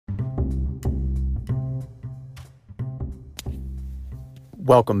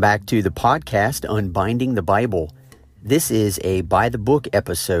Welcome back to the podcast, Unbinding the Bible. This is a By the Book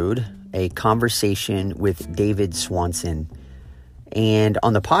episode, a conversation with David Swanson. And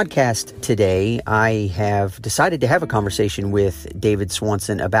on the podcast today, I have decided to have a conversation with David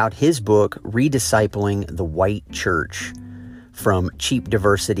Swanson about his book, Rediscipling the White Church, From Cheap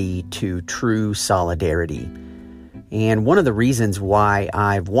Diversity to True Solidarity. And one of the reasons why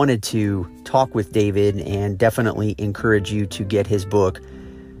I've wanted to talk with David and definitely encourage you to get his book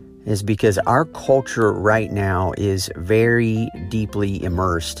is because our culture right now is very deeply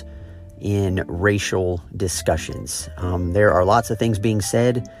immersed in racial discussions. There are lots of things being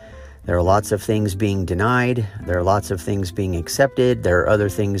said. There are lots of things being denied. There are lots of things being accepted. There are other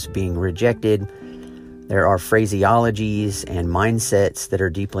things being rejected. There are phraseologies and mindsets that are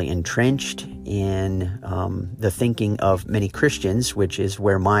deeply entrenched in the thinking of many Christians, which is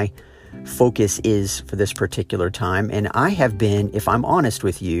where my focus is for this particular time. And I have been, if I'm honest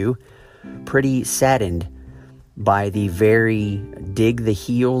with you, pretty saddened by the very dig the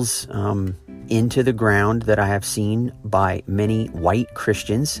heels into the ground that I have seen by many white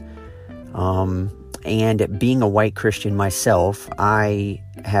Christians. And being a white Christian myself, I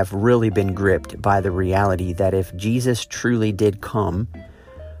have really been gripped by the reality that if Jesus truly did come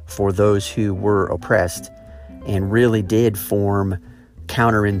for those who were oppressed and really did form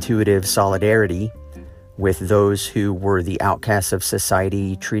counterintuitive solidarity with those who were the outcasts of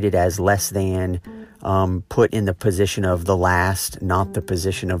society, treated as less than, put in the position of the last, not the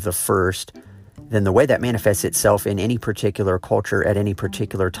position of the first, then the way that manifests itself in any particular culture at any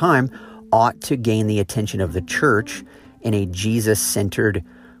particular time ought to gain the attention of the church in a Jesus-centered,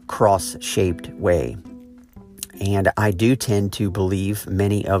 cross-shaped way. And I do tend to believe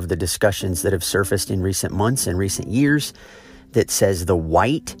many of the discussions that have surfaced in recent months and recent years that says the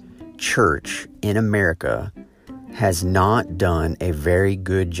white church in America has not done a very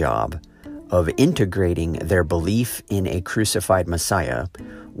good job of integrating their belief in a crucified Messiah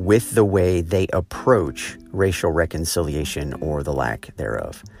with the way they approach racial reconciliation or the lack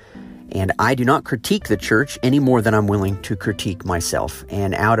thereof. And I do not critique the church any more than I'm willing to critique myself.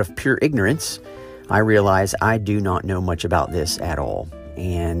 And out of pure ignorance, I realize I do not know much about this at all.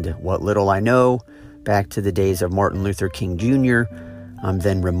 And what little I know, back to the days of Martin Luther King Jr., I'm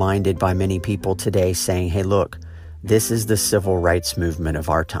then reminded by many people today saying, hey, look, this is the civil rights movement of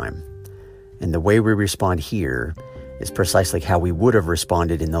our time. And the way we respond here is precisely how we would have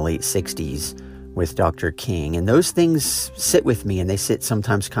responded in the late 60s with Dr. King. And those things sit with me, and they sit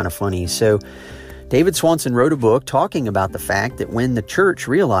sometimes kind of funny. So David Swanson wrote a book talking about the fact that when the church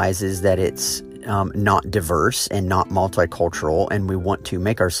realizes that it's not diverse and not multicultural, and we want to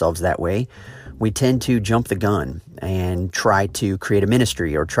make ourselves that way, we tend to jump the gun and try to create a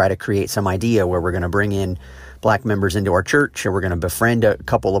ministry or try to create some idea where we're going to bring in black members into our church, or we're going to befriend a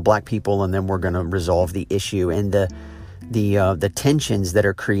couple of black people, and then we're going to resolve the issue. And the tensions that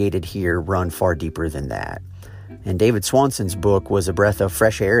are created here run far deeper than that. And David Swanson's book was a breath of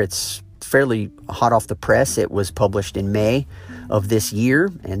fresh air. It's fairly hot off the press. It was published in May of this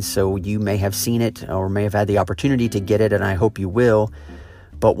year, and so you may have seen it or may have had the opportunity to get it, and I hope you will.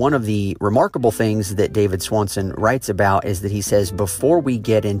 But one of the remarkable things that David Swanson writes about is that he says, before we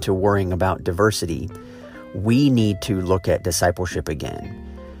get into worrying about diversity, we need to look at discipleship again.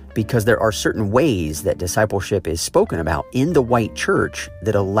 Because there are certain ways that discipleship is spoken about in the white church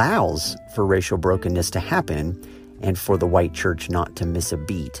that allows for racial brokenness to happen and for the white church not to miss a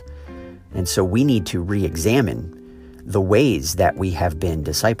beat. And so we need to re-examine the ways that we have been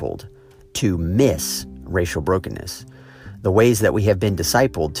discipled to miss racial brokenness, the ways that we have been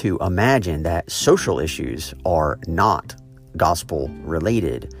discipled to imagine that social issues are not gospel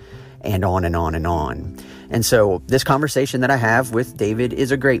related, and on and on and on. And so this conversation that I have with David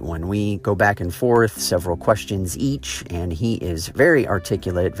is a great one. We go back and forth, several questions each, and he is very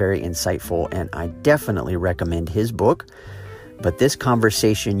articulate, very insightful, and I definitely recommend his book. But this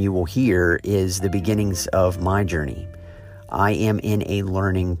conversation you will hear is the beginnings of my journey. I am in a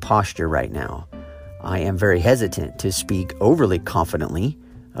learning posture right now. I am very hesitant to speak overly confidently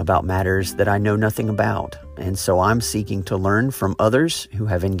about matters that I know nothing about. And so I'm seeking to learn from others who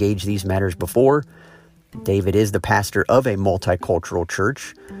have engaged these matters before. David is the pastor of a multicultural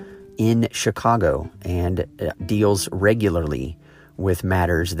church in Chicago and deals regularly with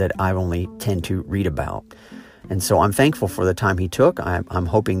matters that I only tend to read about. And so I'm thankful for the time he took. I'm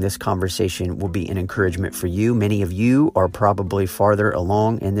hoping this conversation will be an encouragement for you. Many of you are probably farther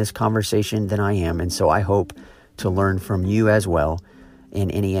along in this conversation than I am. And so I hope to learn from you as well in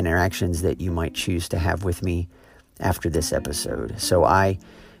any interactions that you might choose to have with me after this episode. So I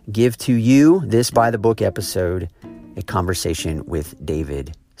give to you this By the Book episode, a conversation with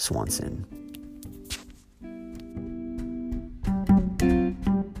David Swanson.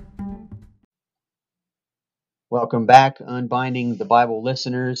 Welcome back, Unbinding the Bible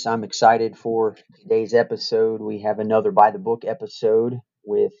listeners. I'm excited for today's episode. We have another By the Book episode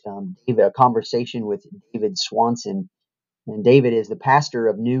with David, a conversation with David Swanson. And David is the pastor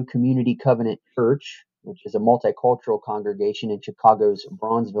of New Community Covenant Church, which is a multicultural congregation in Chicago's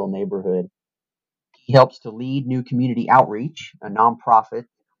Bronzeville neighborhood. He helps to lead New Community Outreach, a nonprofit that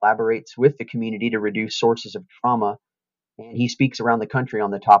collaborates with the community to reduce sources of trauma, and he speaks around the country on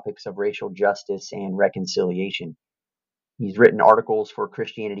the topics of racial justice and reconciliation. He's written articles for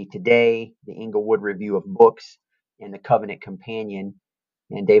Christianity Today, the Englewood Review of Books, and the Covenant Companion.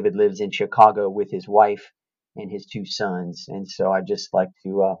 And David lives in Chicago with his wife and his two sons. And so I'd just like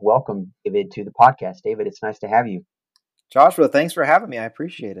to welcome David to the podcast. David, it's nice to have you. Joshua, thanks for having me. I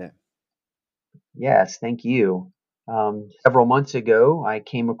appreciate it. Yes, thank you. Several months ago, I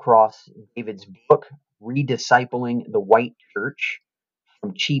came across David's book, Rediscipling the White Church,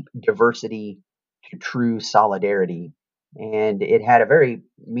 From Cheap Diversity to True Solidarity. And it had a very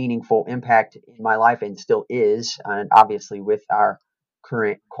meaningful impact in my life and still is. And obviously, with our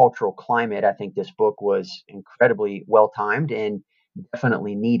current cultural climate, I think this book was incredibly well timed and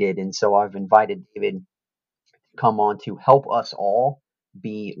definitely needed. And so I've invited David to come on to help us all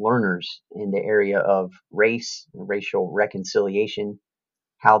be learners in the area of race, racial reconciliation,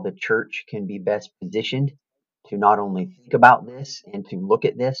 how the church can be best positioned to not only think about this and to look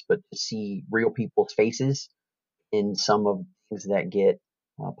at this, but to see real people's faces in some of the things that get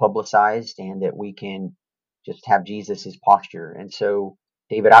publicized, and that we can just have Jesus's posture. And so,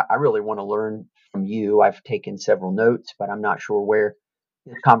 David, I really want to learn from you. I've taken several notes, but I'm not sure where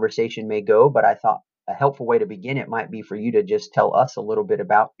this conversation may go. But I thought a helpful way to begin it might be for you to just tell us a little bit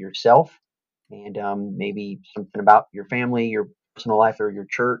about yourself, and maybe something about your family, your personal life, or your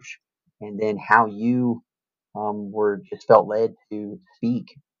church, and then how you were just felt led to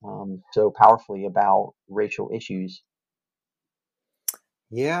speak so powerfully about racial issues.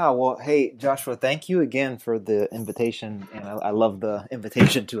 Yeah, well, hey, Joshua, thank you again for the invitation. And I love the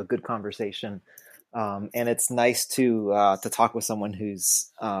invitation to a good conversation. And it's nice to talk with someone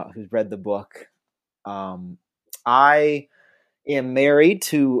who's read the book. I am married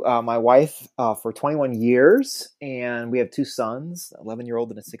to my wife for 21 years, and we have two sons, 11-year-old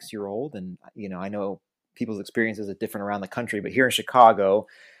and a 6-year-old. And, I know people's experiences are different around the country, but here in Chicago,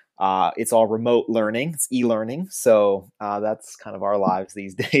 it's all remote learning. It's e-learning. So that's kind of our lives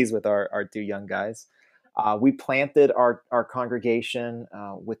these days with our two young guys. We planted our congregation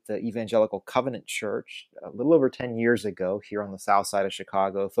with the Evangelical Covenant Church a little over 10 years ago here on the south side of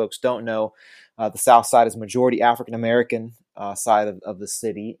Chicago. Folks don't know, the south side is majority African-American side of the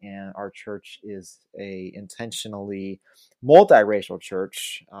city, and our church is a intentionally multiracial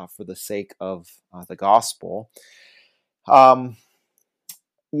church for the sake of the gospel.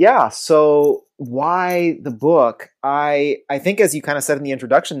 Yeah, so why the book? I think, as you kind of said in the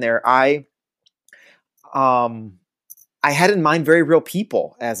introduction there, I had in mind very real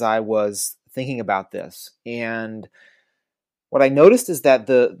people as I was thinking about this. And what I noticed is that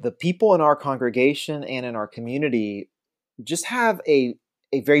the people in our congregation and in our community just have a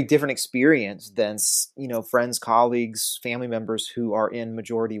very different experience than, friends, colleagues, family members who are in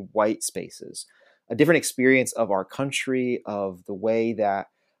majority white spaces. A different experience of our country, of the way that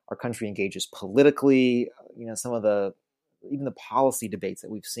our country engages politically, some of even the policy debates that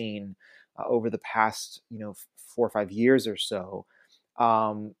we've seen over the past, 4 or 5 years or so.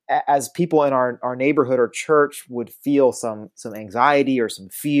 As people in our neighborhood or church would feel some anxiety or some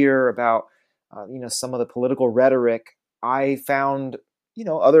fear about, some of the political rhetoric, I found,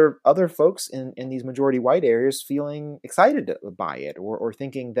 other folks in these majority white areas feeling excited by it, or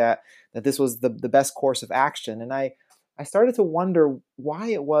thinking that this was the best course of action. And I started to wonder why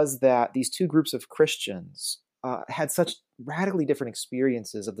it was that these two groups of Christians had such radically different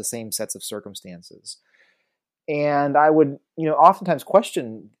experiences of the same sets of circumstances. And I would, oftentimes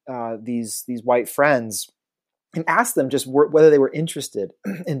question these white friends and ask them just whether they were interested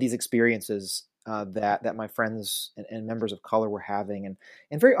in these experiences that my friends and members of color were having.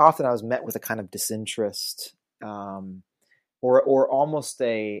 And very often I was met with a kind of disinterest, or almost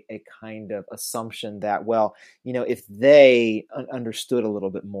a kind of assumption that, well, if they understood a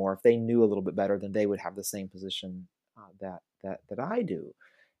little bit more, if they knew a little bit better, then they would have the same position that I do.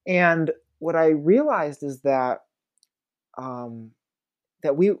 And what I realized is that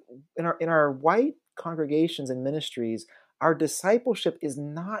that we in our white congregations and ministries, our discipleship is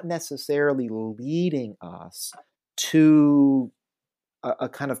not necessarily leading us to a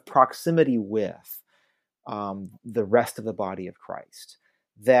kind of proximity with the rest of the body of Christ.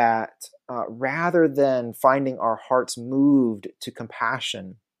 That rather than finding our hearts moved to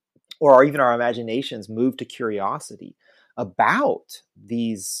compassion, or even our imaginations moved to curiosity about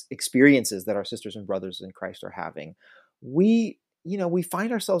these experiences that our sisters and brothers in Christ are having, we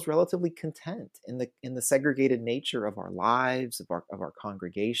find ourselves relatively content in the segregated nature of our lives, of our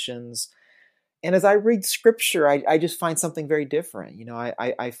congregations. And as I read scripture, I just find something very different.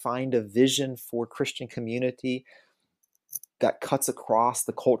 I find a vision for Christian community that cuts across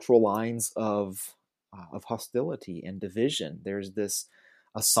the cultural lines of hostility and division. There's this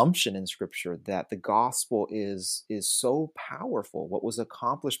assumption in scripture that the gospel is so powerful. What was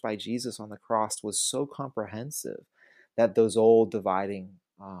accomplished by Jesus on the cross was so comprehensive that those old dividing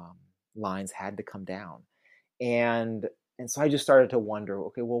lines had to come down. And so I just started to wonder,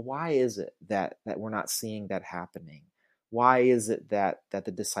 okay, well, why is it that we're not seeing that happening? Why is it that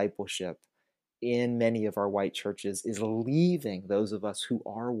the discipleship in many of our white churches is leaving those of us who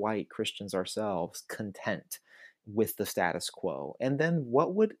are white Christians ourselves content with the status quo? And then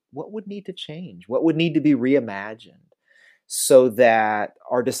what would need to change? What would need to be reimagined so that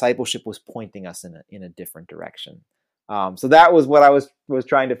our discipleship was pointing us in a different direction? So that was what I was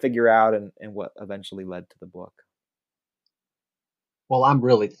trying to figure out, and what eventually led to the book. Well, I'm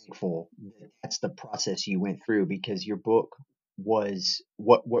really thankful that that's the process you went through, because your book was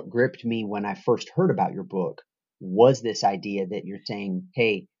what gripped me when I first heard about your book was this idea that you're saying,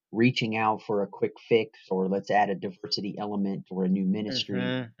 hey, reaching out for a quick fix, or let's add a diversity element or a new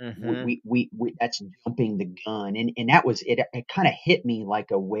ministry. We that's jumping the gun. And that was it. It kind of hit me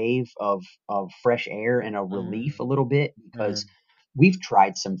like a wave of fresh air and a relief a little bit, because we've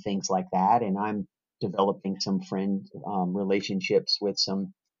tried some things like that, and I'm developing some friend relationships with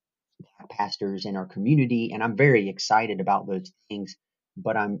some pastors in our community, and I'm very excited about those things.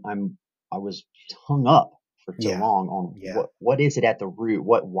 But I was just hung up for so long on what is it at the root?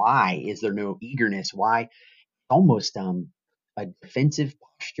 Why is there no eagerness? Why almost a defensive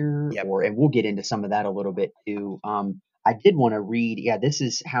posture? And we'll get into some of that a little bit too. I did want to read. Yeah, this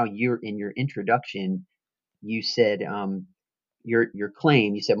is how you're in your introduction. You said your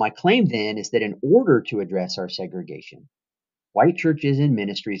claim. You said, my claim then is that in order to address our segregation, white churches and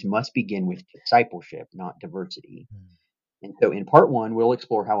ministries must begin with discipleship, not diversity. And so in part one, we'll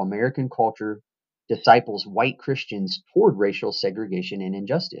explore how American culture disciples white Christians toward racial segregation and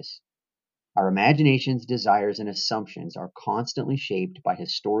injustice. Our imaginations, desires, and assumptions are constantly shaped by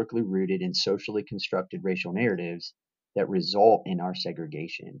historically rooted and socially constructed racial narratives that result in our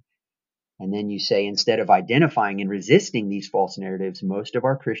segregation. And then you say, instead of identifying and resisting these false narratives, most of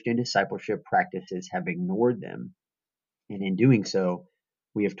our Christian discipleship practices have ignored them. And in doing so,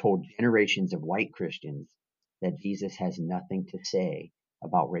 we have told generations of white Christians that Jesus has nothing to say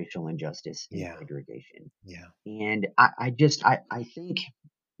about racial injustice and segregation. And I think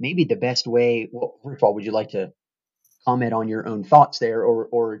maybe the best way, well, first of all, would you like to comment on your own thoughts there,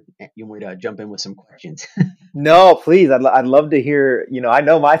 or you want to jump in with some questions? No, please. I'd love to hear, I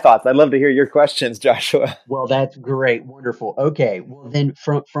know my thoughts. I'd love to hear your questions, Joshua. Well, that's great. Wonderful. Okay. Well, then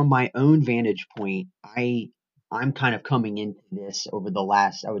from my own vantage point, I'm kind of coming into this over the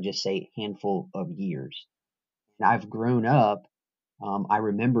last, I would just say, handful of years. And I've grown up. I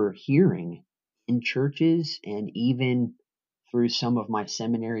remember hearing in churches, and even through some of my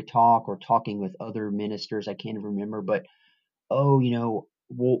seminary talk or talking with other ministers, I can't even remember, but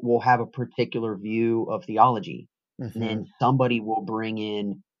we'll have a particular view of theology, and then somebody will bring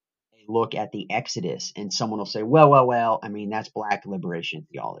in a look at the Exodus, and someone will say, well, I mean, that's Black liberation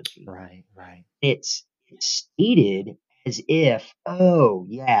theology. Right. It's stated as if, oh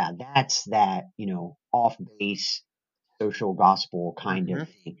yeah, that's that, off base social gospel kind of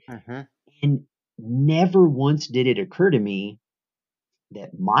thing. And never once did it occur to me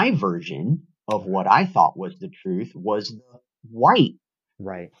that my version of what I thought was the truth was the white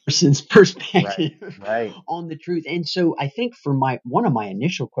person's perspective on the truth. And so I think for one of my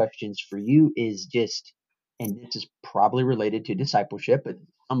initial questions for you is just, and this is probably related to discipleship, but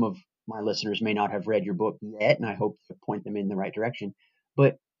some of my listeners may not have read your book yet, and I hope to point them in the right direction.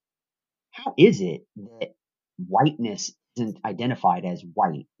 But how is it that whiteness isn't identified as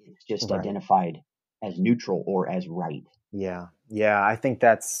white? It's just identified as neutral or as right. Yeah. I think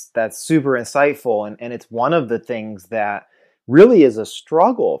that's super insightful, and it's one of the things that really is a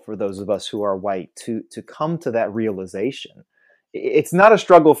struggle for those of us who are white to come to that realization. It's not a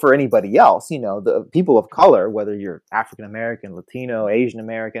struggle for anybody else. The people of color, whether you're African American, Latino, Asian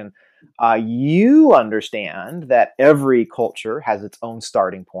American, you understand that every culture has its own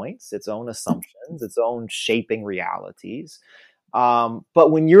starting points, its own assumptions, its own shaping realities.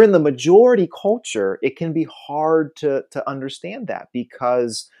 But when you're in the majority culture, it can be hard to understand that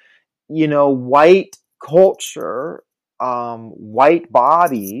because, white culture, white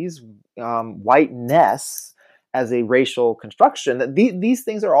bodies, whiteness as a racial construction, that these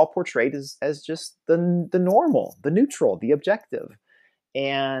things are all portrayed as just the normal, the neutral, the objective.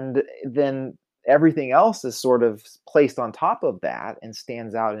 And then everything else is sort of placed on top of that and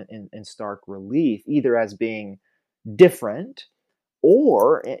stands out in stark relief, either as being different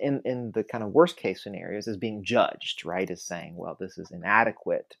or in the kind of worst case scenarios as being judged, right? As saying, well, this is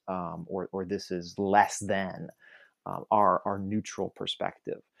inadequate, or this is less than our neutral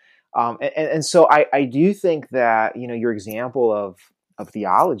perspective. And so I do think that, your example of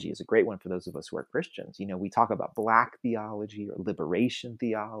theology is a great one for those of us who are Christians. We talk about black theology or liberation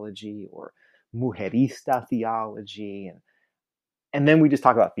theology or mujerista theology, and then we just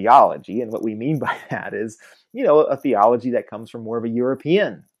talk about theology, and what we mean by that is, a theology that comes from more of a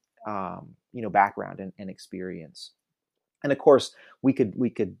European, background and experience. And of course, we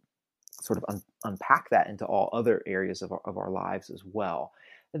could sort of unpack that into all other areas of our lives as well.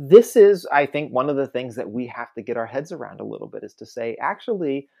 This is, I think, one of the things that we have to get our heads around a little bit, is to say,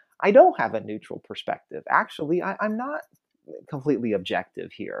 actually, I don't have a neutral perspective. Actually, I'm not completely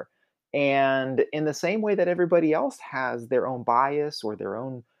objective here. And in the same way that everybody else has their own bias or their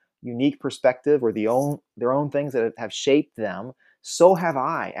own unique perspective or their own things that have shaped them, so have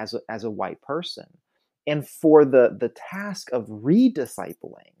I as a white person. And for the task of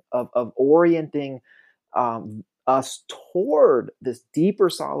rediscipling, of orienting us toward this deeper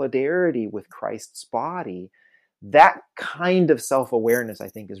solidarity with Christ's body, that kind of self-awareness, I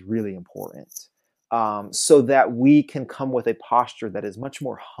think, is really important, so that we can come with a posture that is much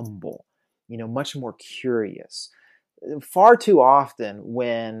more humble, much more curious. Far too often,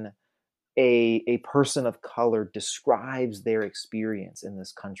 when a person of color describes their experience in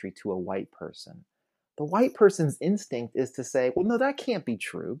this country to a white person, the white person's instinct is to say, well, no, that can't be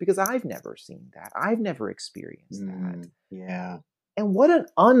true because I've never seen that. I've never experienced that. Yeah. And what an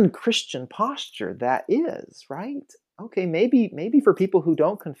unchristian posture that is, right? Okay, maybe for people who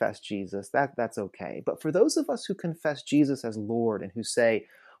don't confess Jesus, that's okay. But for those of us who confess Jesus as Lord and who say,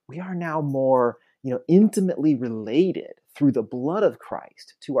 we are now more, intimately related through the blood of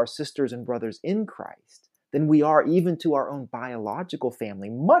Christ to our sisters and brothers in Christ than we are even to our own biological family,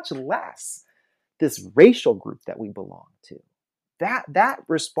 much less this racial group that we belong to. That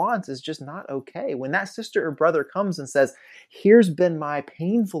response is just not okay. When that sister or brother comes and says, here's been my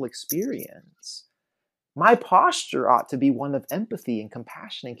painful experience, my posture ought to be one of empathy and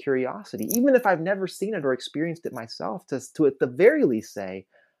compassion and curiosity, even if I've never seen it or experienced it myself, to at the very least say,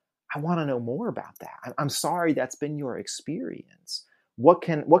 I want to know more about that. I'm sorry that's been your experience. What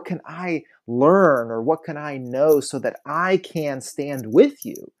can I learn, or what can I know so that I can stand with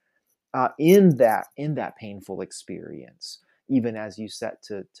you in that painful experience, even as you set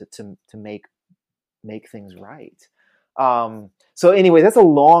to make things right. So anyway, that's a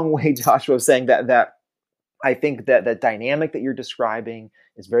long way, Joshua, of saying that I think that dynamic that you're describing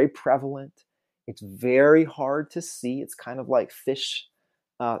is very prevalent. It's very hard to see. It's kind of like fish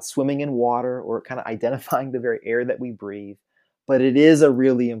swimming in water, or kind of identifying the very air that we breathe. But it is a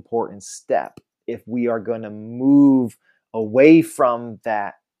really important step if we are going to move away from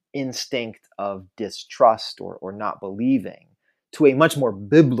that instinct of distrust or not believing to a much more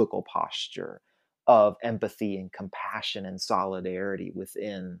biblical posture of empathy and compassion and solidarity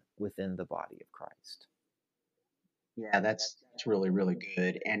within the body of Christ. Yeah, that's really really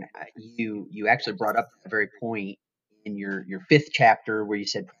good. And you actually brought up that very point in your fifth chapter where you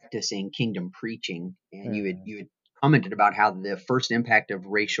said practicing kingdom preaching, and you had commented about how the first impact of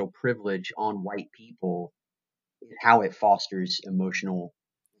racial privilege on white people is how it fosters emotional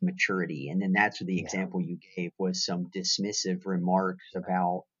maturity. And then that's the example you gave was some dismissive remarks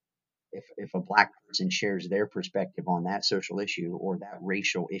about if a black person shares their perspective on that social issue or that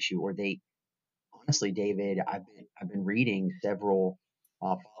racial issue, or they honestly, David, I've been reading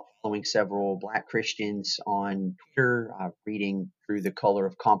following several Black Christians on Twitter. Reading through The Color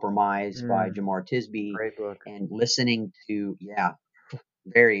of Compromise by Jamar Tisby, Great book. and listening to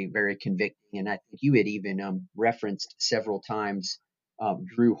very very convicting. And I think you had even referenced several times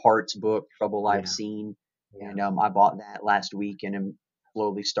Drew Hart's book Trouble I've Seen, and I bought that last week and am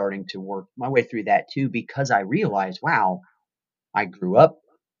slowly starting to work my way through that too, because I realized, wow, I grew up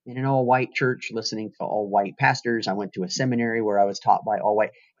in an all white church listening to all white pastors. I went to a seminary where I was taught by all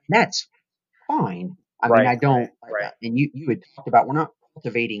white. And that's fine. I mean, I don't, and you had talked about, we're not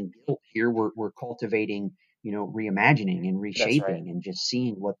cultivating guilt here. We're cultivating, reimagining and reshaping and just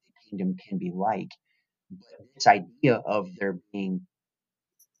seeing what the kingdom can be like. But this idea of there being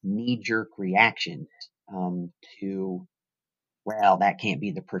knee-jerk reactions to, well, that can't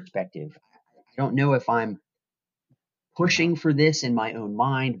be the perspective. I don't know if I'm pushing for this in my own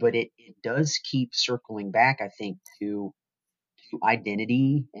mind, but it does keep circling back, I think, to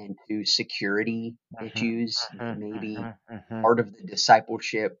identity and to security Mhm, issues. That mhm, maybe mhm, mhm. part of the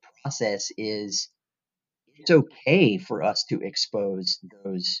discipleship process is it's okay for us to expose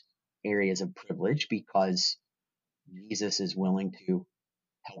those areas of privilege because Jesus is willing to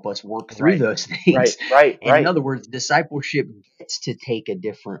help us work through Right, those right, things. right, And in right. other words, discipleship gets to take a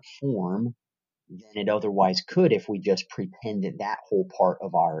different form than it otherwise could if we just pretend that that whole part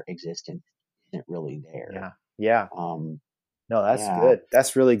of our existence isn't really there. Yeah, yeah. Um, No, that's yeah, good.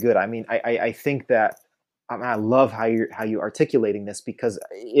 That's really good. I mean, I think that I love how you articulating this because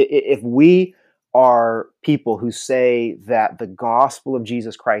if we are people who say that the gospel of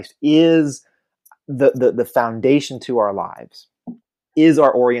Jesus Christ is the foundation to our lives, is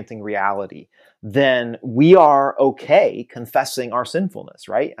our orienting reality, then we are okay confessing our sinfulness,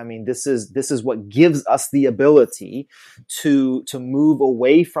 right? I mean, this is what gives us the ability to move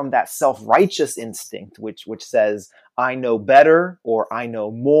away from that self-righteous instinct, which says I know better, or I know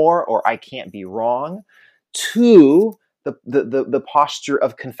more, or I can't be wrong, to the posture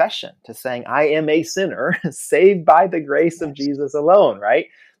of confession, to saying I am a sinner saved by the grace of yes, Jesus alone, right?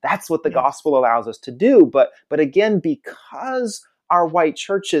 That's what the yes, gospel allows us to do. But again, because our white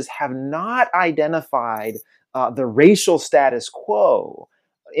churches have not identified the racial status quo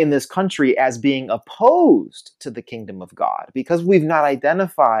in this country as being opposed to the kingdom of God, because we've not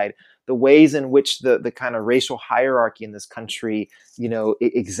identified the ways in which the kind of racial hierarchy in this country,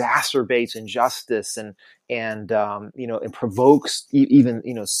 it exacerbates injustice and it provokes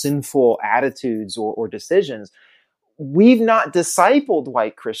even sinful attitudes or decisions. We've not discipled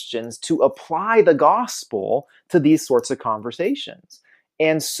white Christians to apply the gospel to these sorts of conversations.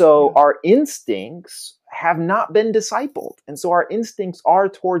 And so yeah, our instincts have not been discipled. And so our instincts are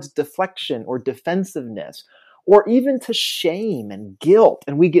towards deflection or defensiveness or even to shame and guilt.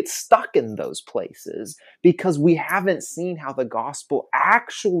 And we get stuck in those places because we haven't seen how the gospel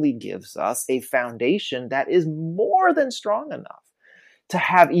actually gives us a foundation that is more than strong enough to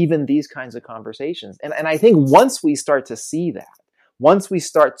have even these kinds of conversations. And I think once we start to see that, once we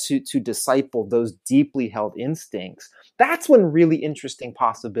start to disciple those deeply held instincts, that's when really interesting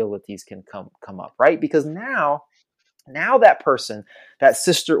possibilities can come up, right? Because now that person, that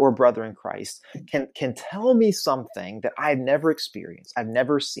sister or brother in Christ, can tell me something that I've never experienced, I've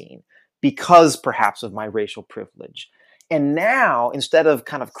never seen, because perhaps of my racial privilege. And now, instead of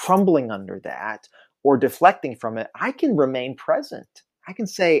kind of crumbling under that or deflecting from it, I can remain present. I can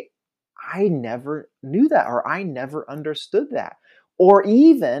say, I never knew that, or I never understood that. Or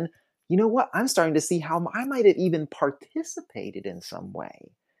even, you know what, I'm starting to see how I might have even participated in some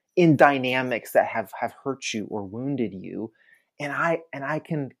way in dynamics that have hurt you or wounded you, and I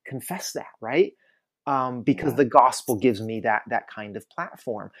can confess that, right? Because yeah, the gospel gives me that kind of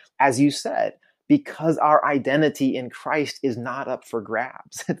platform, as you said, because our identity in Christ is not up for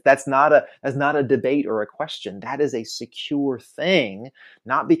grabs. That's not a debate or a question. That is a secure thing,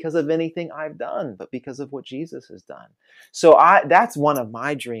 not because of anything I've done, but because of what Jesus has done. So that's one of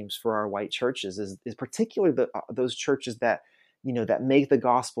my dreams for our white churches, is particularly those churches that make the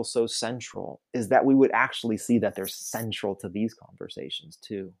gospel so central, is that we would actually see that they're central to these conversations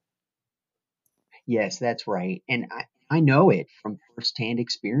too. yes, that's right. And I know it from firsthand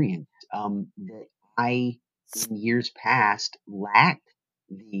experience that I, in years past, lacked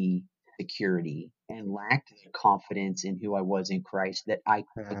the security and lacked the confidence in who I was in Christ that I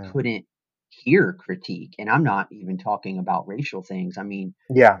Mm. couldn't hear critique. And I'm not even talking about racial things. I mean,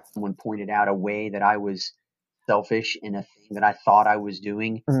 Yeah. someone pointed out a way that I was selfish in a thing that I thought I was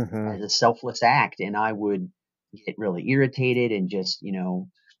doing Hmm. as a selfless act. And I would get really irritated and just,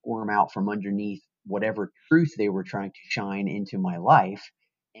 squirm out from underneath whatever truth they were trying to shine into my life.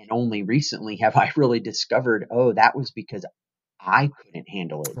 And only recently have I really discovered, oh, that was because I couldn't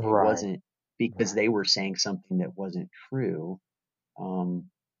handle it. It Right. wasn't because Right. they were saying something that wasn't true.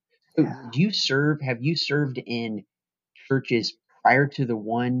 Um, so Yeah. did you have you served in churches prior to the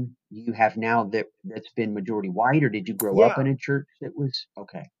one you have now that's been majority white, or did you grow up Yeah. in a church that was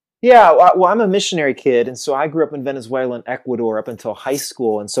okay? Yeah, well, I'm a missionary kid, and so I grew up in Venezuela and Ecuador up until high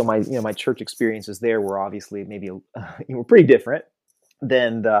school, and so my church experiences there were obviously maybe pretty different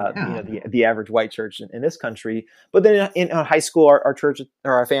than Yeah, the average white church in this country. But then in high school, our church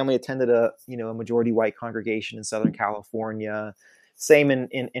or our family attended a majority white congregation in Southern California. Same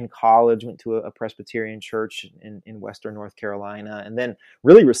in college, went to a Presbyterian church in Western North Carolina, and then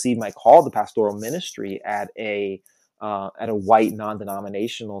really received my call to pastoral ministry at a white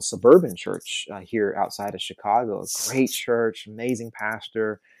non-denominational suburban church here outside of Chicago. A great church, amazing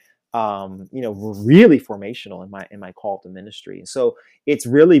pastor, really formational in my call to ministry. So it's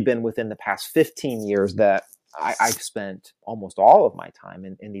really been within the past 15 years that I've spent almost all of my time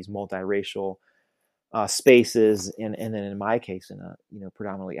in these multiracial spaces, and then in my case, in a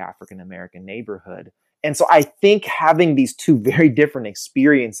predominantly African American neighborhood. And so I think having these two very different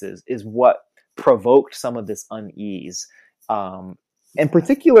experiences is what provoked some of this unease. And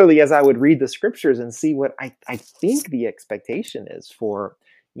particularly as I would read the scriptures and see what I think the expectation is for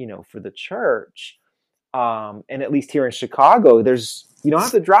the church. And at least here in Chicago, you don't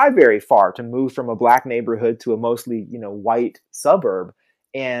have to drive very far to move from a black neighborhood to a mostly white suburb,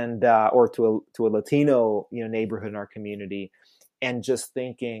 and or to a Latino neighborhood in our community, and just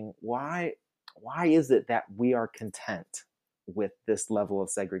thinking why is it that we are content with this level of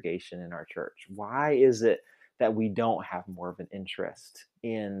segregation in our church? Why is it that we don't have more of an interest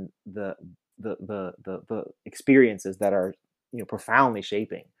in the experiences that are profoundly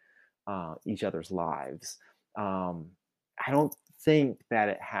shaping each other's lives? I don't think that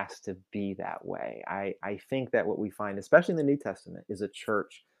it has to be that way. I think that what we find, especially in the New Testament, is a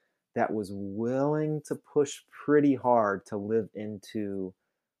church that was willing to push pretty hard to live into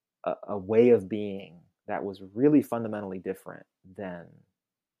a way of being that was really fundamentally different than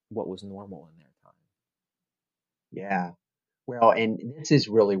what was normal in their time. Yeah. Well, and this is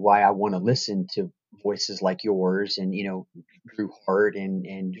really why I want to listen to voices like yours and, Drew Hart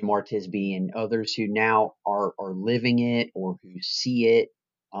and Jamar Tisby and others who now are living it or who see it.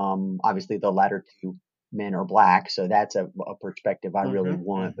 Obviously the latter two men are black, so that's a perspective I really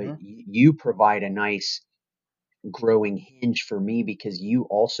want, but you provide a nice growing hinge for me because you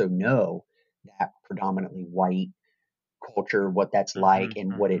also know that predominantly white culture, what that's like,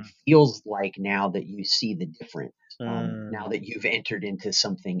 and what it feels like now that you see the difference. Now that you've entered into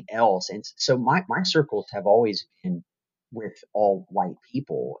something else, and so my circles have always been with all white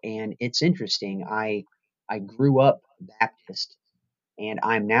people, and it's interesting. I grew up Baptist, and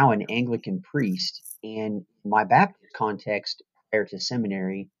I'm now an Anglican priest. And my Baptist context prior to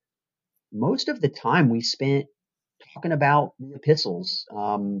seminary, most of the time we spent talking about the epistles,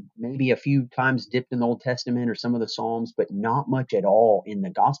 maybe a few times dipped in the Old Testament or some of the Psalms, but not much at all in the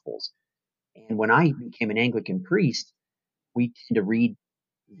Gospels. And when I became an Anglican priest, we tend to read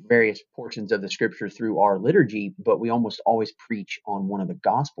various portions of the scripture through our liturgy, but we almost always preach on one of the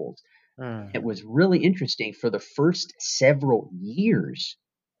Gospels. It was really interesting. For the first several years,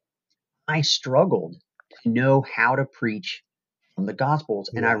 I struggled to know how to preach from the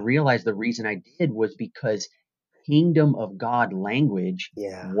Gospels. And I realized the reason I did was because kingdom of God language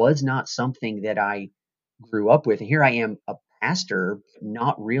was not something that I grew up with. And here I am, a pastor,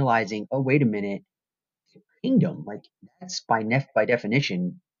 not realizing, oh, wait a minute, kingdom, like that's by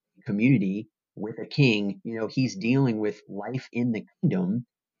definition, community with a king. He's dealing with life in the kingdom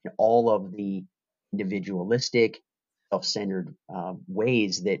and all of the individualistic, self-centered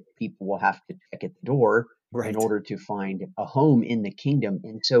ways that people will have to check at the door in order to find a home in the kingdom.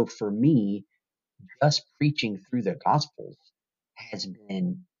 And so for me, just preaching through the Gospels has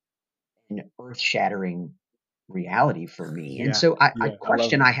been an earth-shattering reality for me. And so I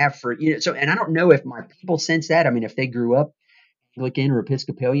question I have for and I don't know if my people sense that. I mean, if they grew up Anglican or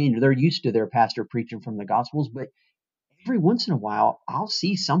Episcopalian, they're used to their pastor preaching from the Gospels, but every once in a while I'll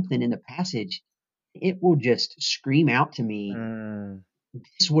see something in the passage, it will just scream out to me,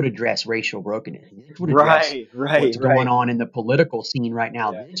 this would address racial brokenness. This would address what's going on in the political scene right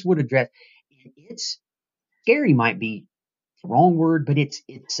now. This would address, it's scary, might be the wrong word, but it's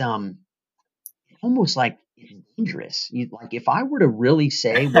almost like it's dangerous. Like if I were to really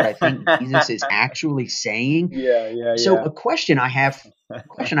say what I think Jesus is actually saying. So a question I have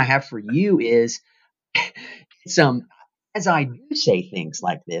for you is, it's as I do say things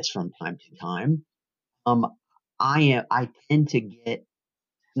like this from time to time, I tend to get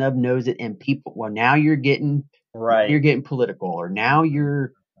snub nosed and people, well, now you're getting political, or now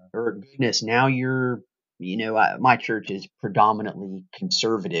or goodness, now you're, my church is predominantly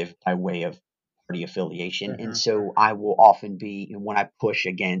conservative by way of party affiliation. And so I will often be, when I push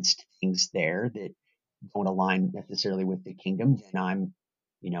against things there that don't align necessarily with the kingdom, then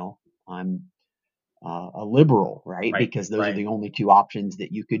I'm a liberal, right? Because those are the only two options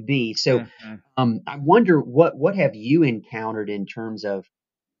that you could be. So I wonder, what have you encountered in terms of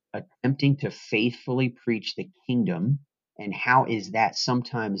attempting to faithfully preach the kingdom, and how is that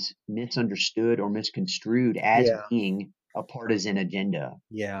sometimes misunderstood or misconstrued as being a partisan agenda.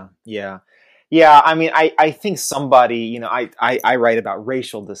 Yeah, yeah. Yeah, I mean, I think somebody, I write about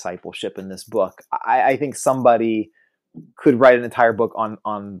racial discipleship in this book. I think somebody could write an entire book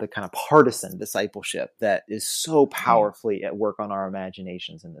on the kind of partisan discipleship that is so Right. powerfully at work on our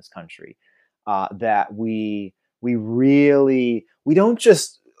imaginations in this country. That we really we don't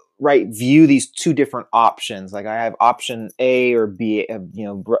just view these two different options. Like I have option A or B,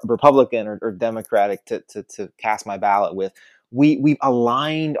 Republican or Democratic to cast my ballot with. We've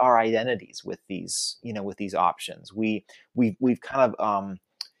aligned our identities with these options. We've kind of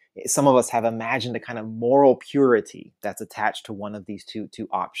some of us have imagined a kind of moral purity that's attached to one of these two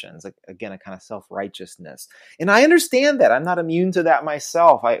options. Like, again, a kind of self-righteousness, and I understand that. I'm not immune to that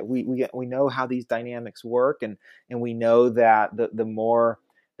myself. We know how these dynamics work, and we know that the more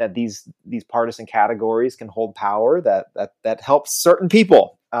that these partisan categories can hold power, that helps certain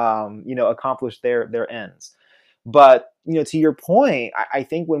people accomplish their ends. But to your point, I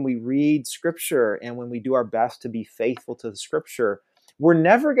think when we read Scripture and when we do our best to be faithful to the Scripture, we're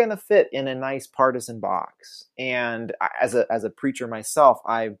never going to fit in a nice partisan box. And as a preacher myself,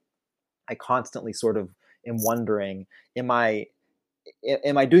 I constantly sort of am wondering, am I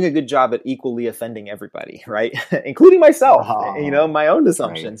doing a good job at equally offending everybody, right? Including myself, my own Right.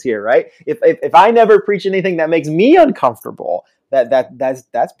 assumptions here, right? If I never preach anything that makes me uncomfortable,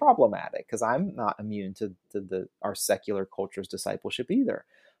 that's problematic, because I'm not immune to our secular culture's discipleship either.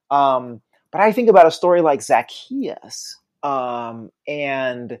 But I think about a story like Zacchaeus, and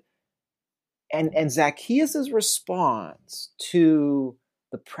Zacchaeus' response to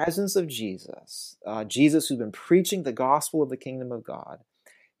the presence of Jesus, Jesus who's been preaching the gospel of the kingdom of God,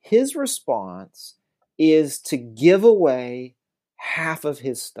 his response is to give away half of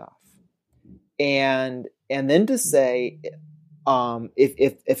his stuff, and then to say,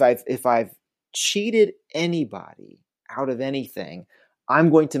 if I've cheated anybody out of anything, I'm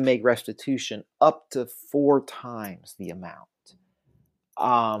going to make restitution up to 4 times the amount.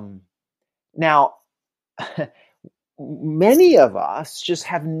 Now, many of us just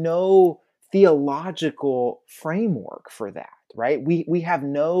have no theological framework for that, right? We have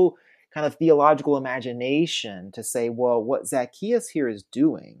no kind of theological imagination to say, well, what Zacchaeus here is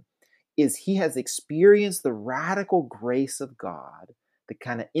doing is he has experienced the radical grace of God, the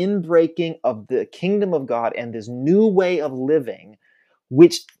kind of inbreaking of the kingdom of God and this new way of living,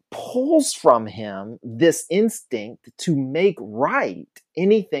 which pulls from him this instinct to make right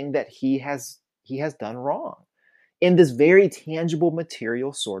anything that he has done wrong in this very tangible,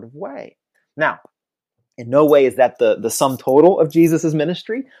 material sort of way. Now, in no way is that the sum total of Jesus's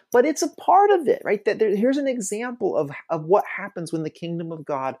ministry, but it's a part of it, right? Here's an example of what happens when the kingdom of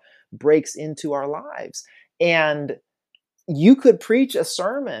God breaks into our lives. And you could preach a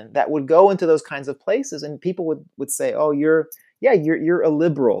sermon that would go into those kinds of places, and people would say, "Oh, you're a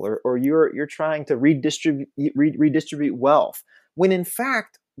liberal, or you're trying to redistribute wealth," when in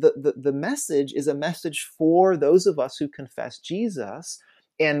fact the message is a message for those of us who confess Jesus.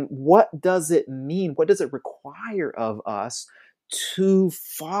 And what does it mean? What does it require of us to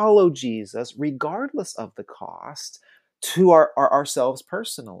follow Jesus, regardless of the cost, to ourselves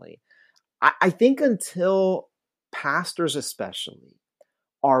personally? I think until pastors especially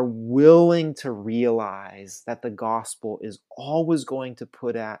are willing to realize that the gospel is always going to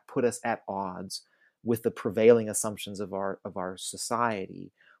put us at odds with the prevailing assumptions of our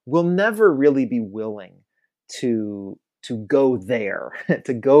society, we'll never really be willing to go there,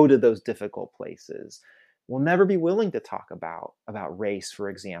 to go to those difficult places. We'll never be willing to talk about race, for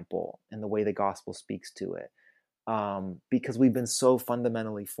example, and the way the gospel speaks to it, because we've been so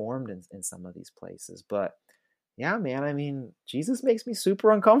fundamentally formed in some of these places. But yeah, man, I mean, Jesus makes me super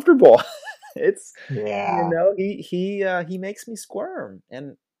uncomfortable. It's, Yeah. he makes me squirm,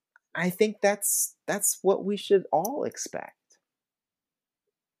 and I think that's what we should all expect.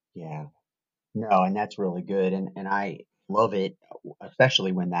 Yeah. No, and that's really good. And I love it,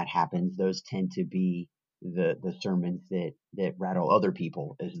 especially when that happens. Those tend to be the sermons that rattle other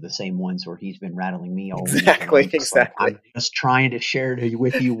people, is the same ones where he's been rattling me all week. And Exactly, I'm just like, exactly, I'm just trying to share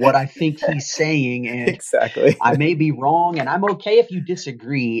with you what I think he's saying. And exactly. I may be wrong, and I'm okay if you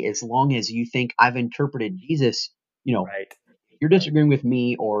disagree, as long as you think I've interpreted Jesus, you know, Right, you're right. disagreeing with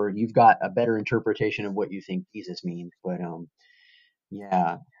me, or you've got a better interpretation of what you think Jesus means. But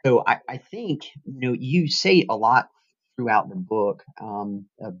yeah. So I think, you say a lot throughout the book,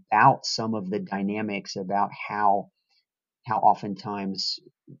 about some of the dynamics about how oftentimes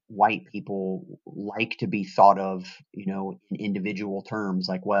white people like to be thought of, in individual terms,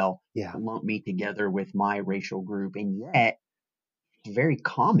 like, well, Yeah, lump me together with my racial group. And yet it's very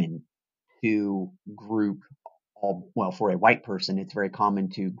common to group for a white person, it's very common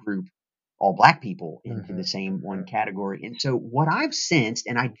to group all black people into the Mhm. same one category. And so what I've sensed,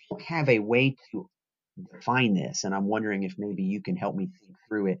 and I don't have a way to define this, and I'm wondering if maybe you can help me think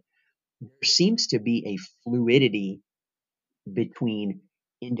through it. There seems to be a fluidity between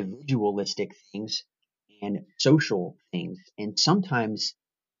individualistic things and social things. And sometimes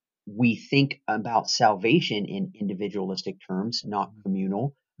we think about salvation in individualistic terms, not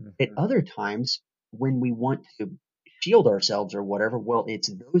communal. At Mhm. other times, when we want to shield ourselves or whatever, well,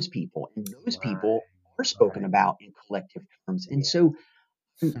 it's those people, and those Right. people are spoken Right. about in collective terms. And Yeah. so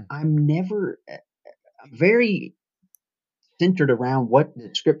I'm never very centered around what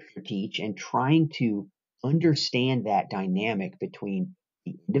the scripture teach and trying to understand that dynamic between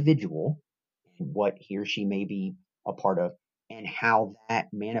the individual and what he or she may be a part of and how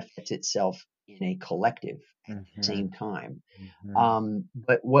that manifests itself in a collective at the Mhm. same time. Mhm.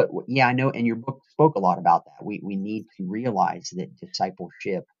 But yeah, I know, and your book spoke a lot about that. We need to realize that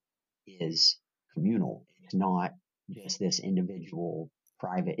discipleship is communal. It's not just this individual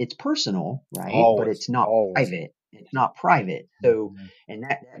private. It's personal, right? But Always. it's not Always. private. It's not private. So, Mhm. and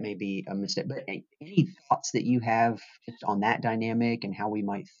that may be a mistake. But any thoughts that you have just on that dynamic and how we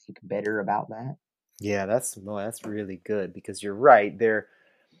might think better about that? Yeah, that's really good because you're right. There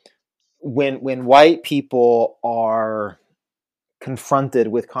when white people are confronted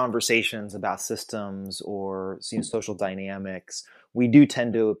with conversations about systems or social dynamics, we do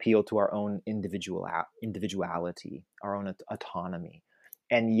tend to appeal to our own individuality, our own autonomy,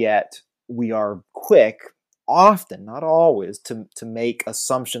 and yet we are quick, often, not always, to make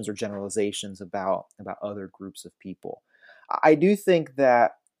assumptions or generalizations about other groups of people. I do think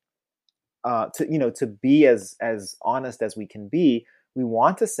that to be as honest as we can be, we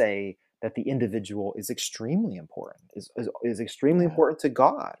want to say that the individual is extremely important, is extremely Yeah. important to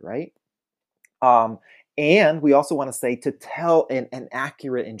God, right? Um, and we also want to say to tell an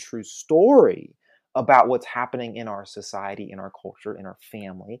accurate and true story about what's happening in our society, in our culture, in our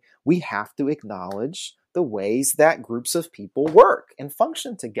family. We have to acknowledge the ways that groups of people work and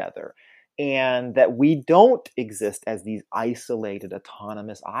function together, and that we don't exist as these isolated,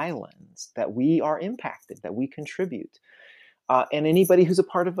 autonomous islands, that we are impacted, that we contribute. And anybody who's a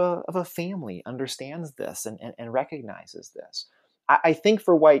part of a family understands this and recognizes this. I think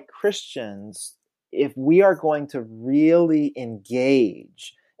for white Christians, if we are going to really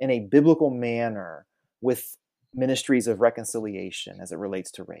engage in a biblical manner with ministries of reconciliation as it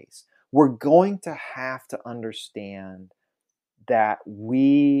relates to race, we're going to have to understand that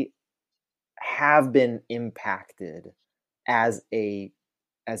we have been impacted as a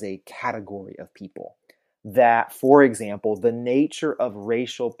category of people. That, for example, the nature of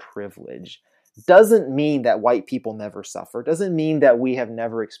racial privilege doesn't mean that white people never suffer, doesn't mean that we have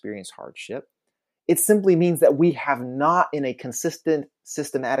never experienced hardship. It simply means that we have not, in a consistent,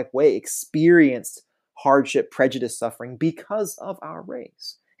 systematic way, experienced hardship, prejudice, suffering because of our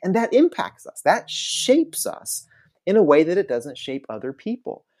race. And that impacts us, that shapes us in a way that it doesn't shape other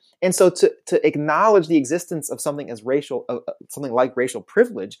people. And so to acknowledge the existence of something as something like racial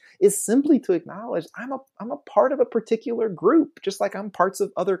privilege is simply to acknowledge I'm a part of a particular group, just like I'm parts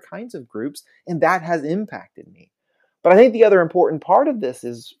of other kinds of groups, and that has impacted me. But I think the other important part of this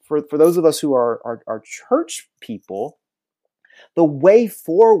is for those of us who are church people, the way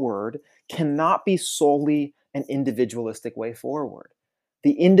forward cannot be solely an individualistic way forward.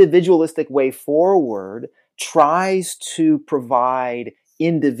 The individualistic way forward tries to provide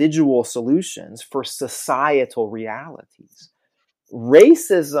individual solutions for societal realities.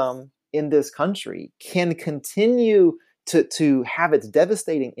 Racism in this country can continue to have its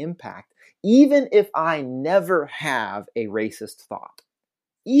devastating impact even if I never have a racist thought.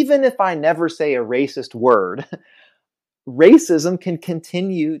 Even if I never say a racist word, racism can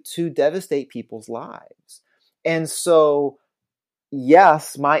continue to devastate people's lives. And so,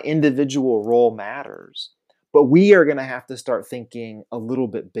 yes, my individual role matters, but we are going to have to start thinking a little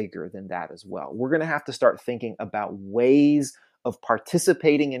bit bigger than that as well. We're going to have to start thinking about ways of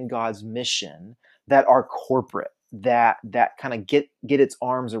participating in God's mission that are corporate, that kind of get its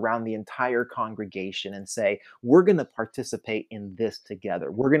arms around the entire congregation and say, we're going to participate in this together.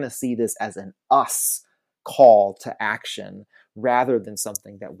 We're going to see this as an us call to action rather than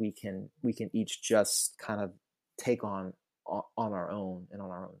something that we can each just kind of take on our own and on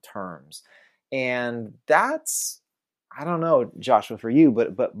our own terms. And that's, I don't know, Joshua, for you,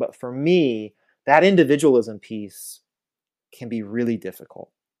 but for me, that individualism piece can be really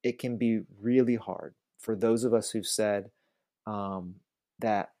difficult. It can be really hard for those of us who've said um,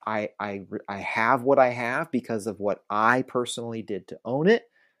 that I have what I have because of what I personally did to own it.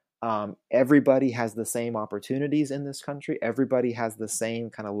 Everybody has the same opportunities in this country. Everybody has the same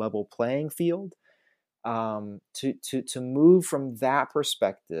kind of level playing field. To move from that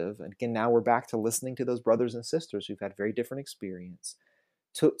perspective, and again, now we're back to listening to those brothers and sisters who've had very different experience,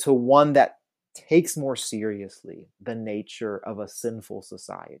 to one that takes more seriously the nature of a sinful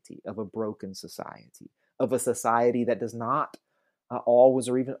society, of a broken society, of a society that does not always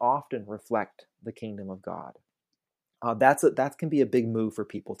or even often reflect the kingdom of God. That can be a big move for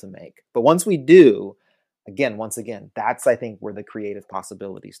people to make. But once we do, once again, that's, I think, where the creative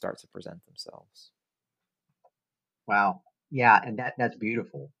possibilities start to present themselves. Wow. Yeah, and that's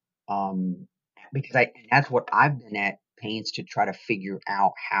beautiful. Because that's what I've been at pains to try to figure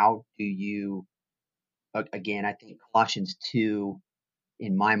out. How do you, again, I think Colossians 2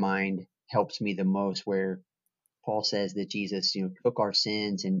 in my mind helps me the most, where Paul says that Jesus, took our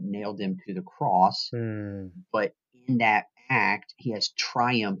sins and nailed them to the cross, but in that act, he has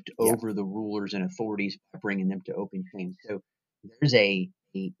triumphed over the rulers and authorities by bringing them to open shame. So there's a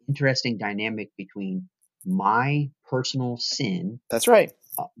interesting dynamic between my personal sin. That's right.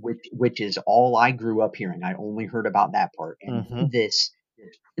 Which is all I grew up hearing. I only heard about that part. And this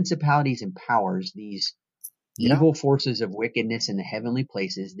principalities and powers, these evil forces of wickedness in the heavenly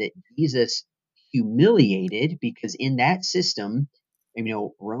places that Jesus humiliated, because in that system,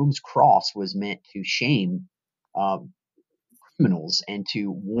 Rome's cross was meant to shame criminals and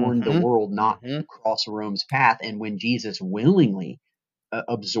to warn the world not to cross Rome's path. And when Jesus willingly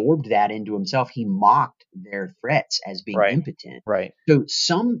absorbed that into himself, he mocked their threats as being impotent. Right. So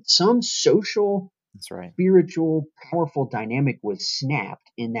some social, that's right, spiritual, powerful dynamic was snapped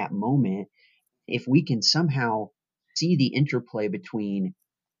in that moment. If we can somehow see the interplay between,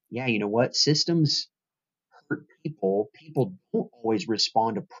 systems hurt people. People don't always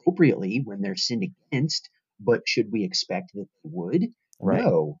respond appropriately when they're sinned against, but should we expect that they would? Right.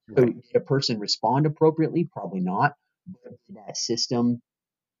 No. So did a person respond appropriately? Probably not. But did that system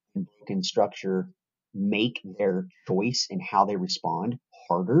and broken structure make their choice in how they respond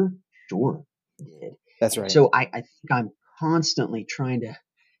harder? Sure, it did. That's right. So I think I'm constantly trying to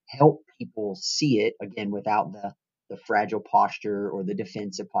help people see it, again, without the fragile posture or the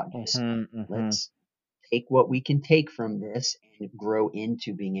defensive posture. Let's take what we can take from this and grow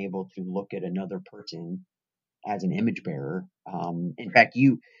into being able to look at another person as an image bearer. In fact,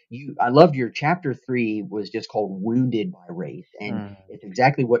 I loved your chapter 3 was just called Wounded by Race. And it's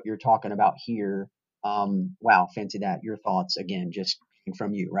exactly what you're talking about here. Wow. Fancy that. Your thoughts, again, just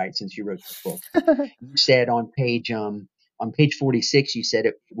from you, right? Since you wrote this book, you said on page 46, you said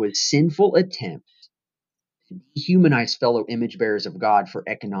it was sinful attempts to dehumanize fellow image bearers of God for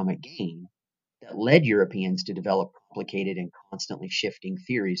economic gain that led Europeans to develop complicated and constantly shifting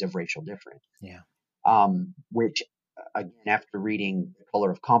theories of racial difference. Yeah. Which, again, after reading The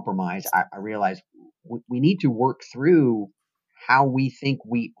Color of Compromise, I realized we need to work through how we think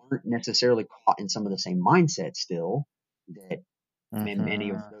we aren't necessarily caught in some of the same mindsets still that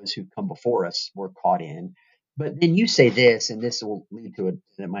many of those who come before us were caught in. But then you say this, and this will lead to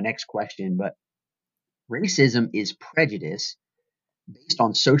my next question, but racism is prejudice based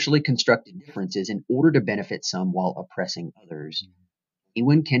on socially constructed differences in order to benefit some while oppressing others.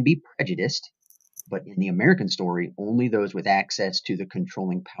 Anyone can be prejudiced, but in the American story, only those with access to the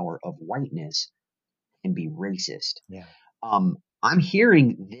controlling power of whiteness can be racist. Yeah. I'm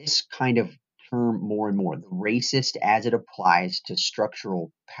hearing this kind of term more and more, the racist as it applies to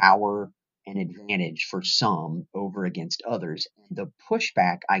structural power and advantage for some over against others. And the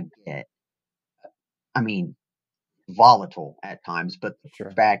pushback I get, volatile at times, but the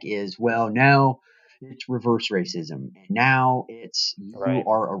pushback is, well, now it's reverse racism. And now it's you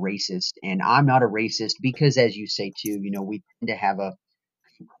are a racist and I'm not a racist because, as you say too, we tend to have a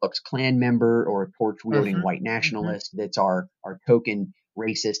Ku Klux Klan member or a torch wielding white nationalist that's our token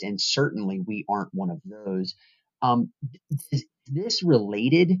racist. And certainly we aren't one of those. Is this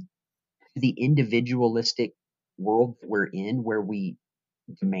related to the individualistic world that we're in, where we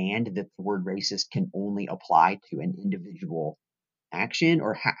demand that the word racist can only apply to an individual action?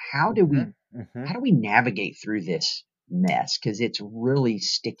 Or how do we navigate through this mess? Because it's really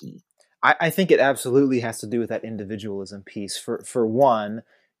sticky. I think it absolutely has to do with that individualism piece. For one,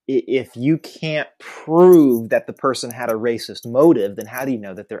 if you can't prove that the person had a racist motive, then how do you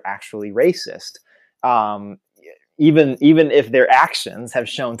know that they're actually racist? Even if their actions have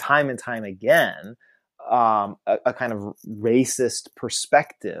shown time and time again a kind of racist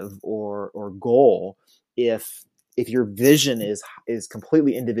perspective or goal, if your vision is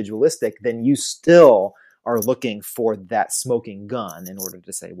completely individualistic, then you still are looking for that smoking gun in order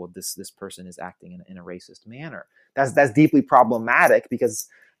to say, well, this person is acting in a racist manner. That's deeply problematic because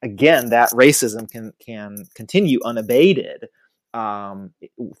again, that racism can continue unabated from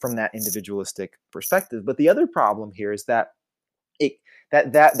that individualistic perspective. But the other problem here is that it,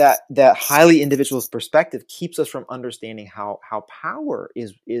 that highly individualist perspective keeps us from understanding how power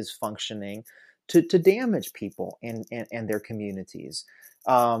is functioning to damage people and their communities.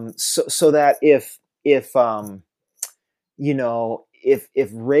 So that if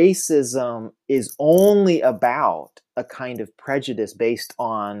if racism is only about a kind of prejudice based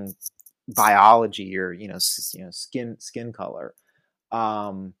on biology or skin color,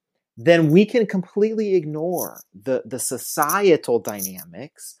 then we can completely ignore the societal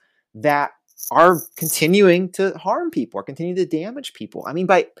dynamics that are continuing to harm people, are continuing to damage people. I mean,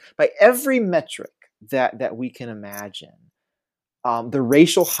 by every metric that we can imagine, the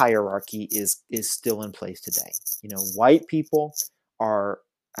racial hierarchy is still in place today. White people are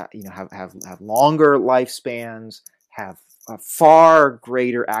have longer lifespans, have far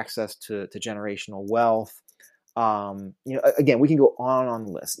greater access to generational wealth. Again, we can go on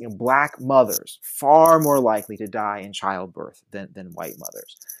the list. Black mothers far more likely to die in childbirth than white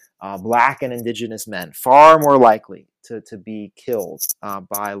mothers. Black and indigenous men far more likely to be killed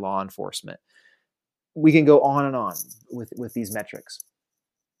by law enforcement. We can go on and on with these metrics.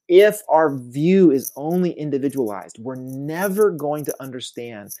 If our view is only individualized, we're never going to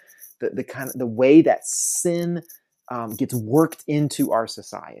understand the way that sin gets worked into our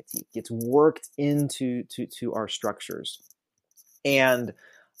society, gets worked into our structures, and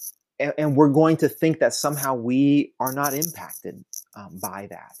we're going to think that somehow we are not impacted by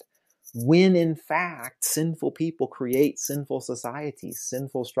that, when in fact sinful people create sinful societies,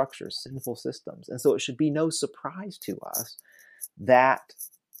 sinful structures, sinful systems. And so it should be no surprise to us that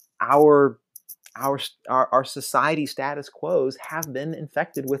our society status quos have been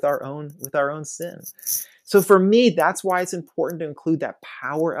infected with our own sin. So for me, that's why it's important to include that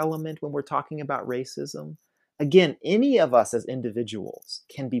power element when we're talking about racism. Again, any of us as individuals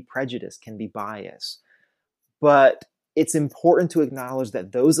can be prejudiced, can be biased, but it's important to acknowledge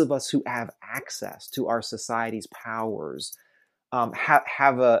that those of us who have access to our society's powers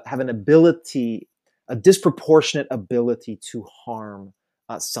have an ability, a disproportionate ability to harm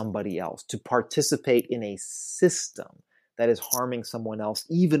somebody else, to participate in a system that is harming someone else,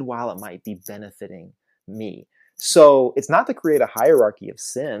 even while it might be benefiting me. So it's not to create a hierarchy of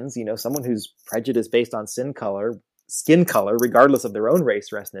sins. Someone who's prejudiced based on skin color, regardless of their own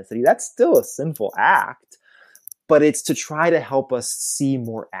race or ethnicity, that's still a sinful act. But it's to try to help us see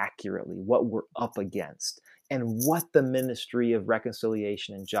more accurately what we're up against and what the ministry of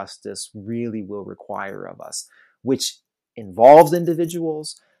reconciliation and justice really will require of us, which involves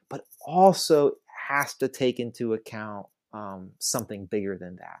individuals, but also has to take into account something bigger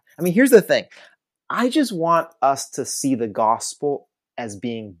than that. I mean, here's the thing. I just want us to see the gospel as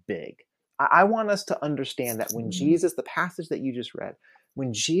being big. I want us to understand that when Jesus, the passage that you just read,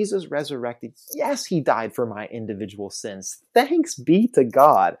 when Jesus resurrected, yes, he died for my individual sins. Thanks be to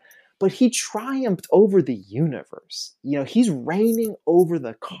God. But he triumphed over the universe. He's reigning over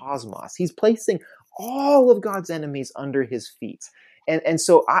the cosmos. He's placing all of God's enemies under his feet. And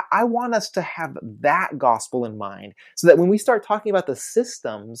so I want us to have that gospel in mind, so that when we start talking about the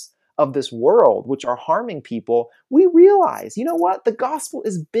systems of this world which are harming people, we realize, you know what? The gospel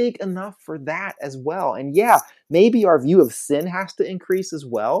is big enough for that as well. And yeah, maybe our view of sin has to increase as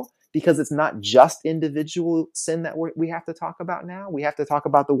well, because it's not just individual sin that we have to talk about now. We have to talk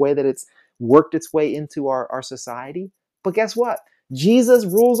about the way that it's worked its way into our society. But guess what? Jesus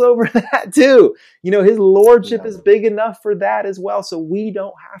rules over that too. His lordship is big enough for that as well. So we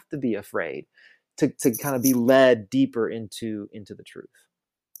don't have to be afraid to kind of be led deeper into the truth.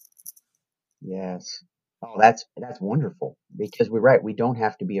 Yes. Oh, that's wonderful, because we're right. We don't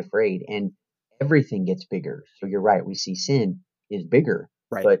have to be afraid, and everything gets bigger. So you're right. We see sin is bigger,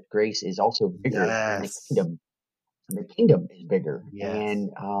 Right. but grace is also bigger, and Yes. the kingdom is bigger. Yes.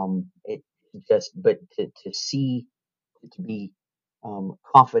 And it just, but to see, to be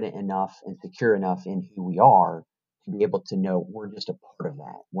confident enough and secure enough in who we are to be able to know we're just a part of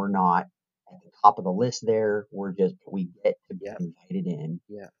that. We're not at the top of the list there. We get to be Yep. invited in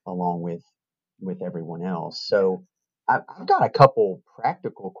Yeah. along with everyone else. So I've got a couple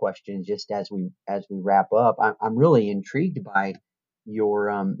practical questions just as we wrap up. I'm really intrigued by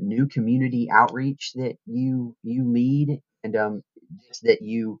your new community outreach that you lead, and just that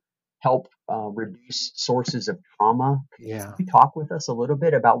you help reduce sources of trauma. Yeah. Could you talk with us a little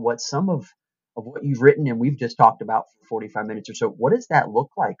bit about what some of what you've written and we've just talked about for 45 minutes or so? What does that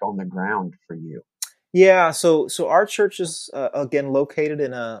look like on the ground for you? Yeah, so our church is again located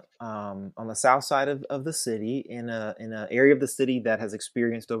in a on the south side of the city, in an area of the city that has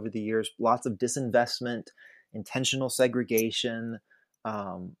experienced over the years lots of disinvestment, intentional segregation,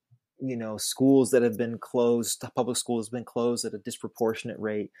 um, schools that have been closed, public schools have been closed at a disproportionate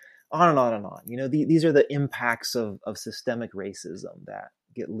rate, on and on and on. These are the impacts of systemic racism that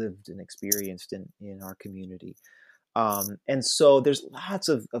get lived and experienced in our community. And so there's lots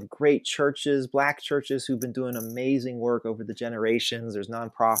of great churches, black churches who've been doing amazing work over the generations. There's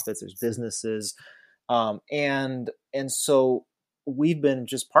nonprofits, there's businesses. And so we've been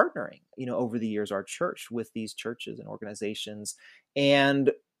just partnering, over the years, our church with these churches and organizations.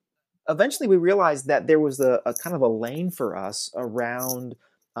 And eventually we realized that there was a kind of a lane for us around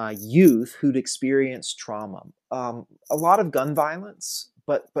youth who'd experienced trauma. A lot of gun violence,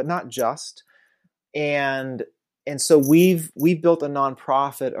 but not just. And so we've built a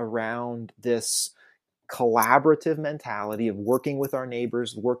nonprofit around this collaborative mentality of working with our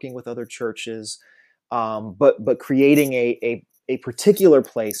neighbors, working with other churches, but creating a particular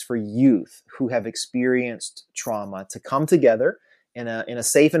place for youth who have experienced trauma to come together in a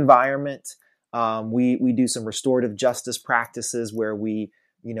safe environment. We do some restorative justice practices where we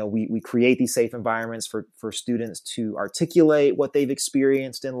create these safe environments for students to articulate what they've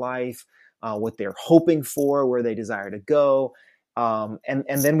experienced in life, what they're hoping for, where they desire to go. And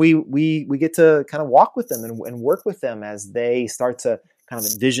then we get to kind of walk with them and work with them as they start to kind of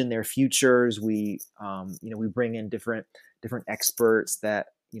envision their futures. We bring in different experts that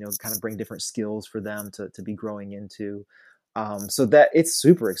kind of bring different skills for them to be growing into. So that it's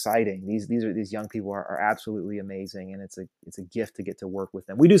super exciting. These young people are absolutely amazing, and it's a gift to get to work with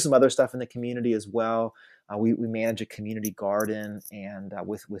them. We do some other stuff in the community as well. We manage a community garden, and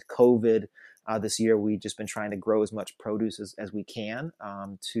with COVID this year, we've just been trying to grow as much produce as we can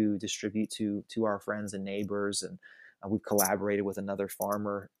to distribute to our friends and neighbors. And we've collaborated with another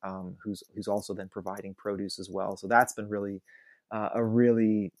farmer who's also then providing produce as well. So that's been really a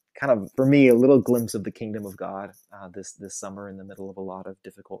really kind of, for me, a little glimpse of the kingdom of God this summer in the middle of a lot of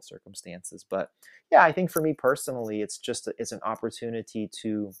difficult circumstances. But yeah, I think for me personally, it's an opportunity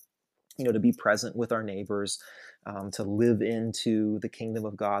to to be present with our neighbors, to live into the kingdom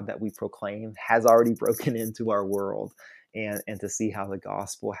of God that we proclaim has already broken into our world, and to see how the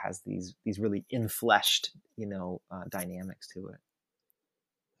gospel has these really infleshed dynamics to it.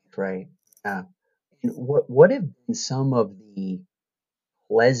 Right. Uh, and what have been some of the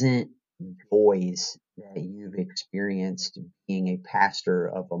pleasant joys that you've experienced being a pastor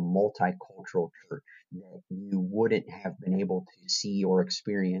of a multicultural church that you wouldn't have been able to see or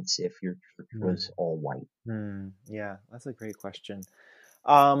experience if your church was all white? Yeah, that's a great question.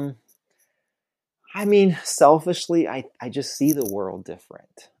 Um, I mean, selfishly, I just see the world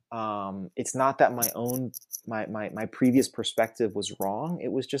different. It's not that my previous perspective was wrong.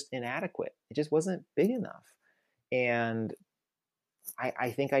 It was just inadequate. It just wasn't big enough. And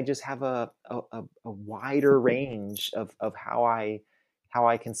I think I just have a wider range of how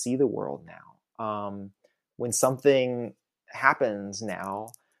I can see the world now. When something happens now,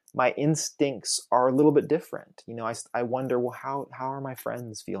 my instincts are a little bit different. I wonder, well, how are my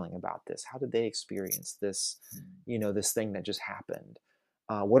friends feeling about this? How did they experience this? This thing that just happened.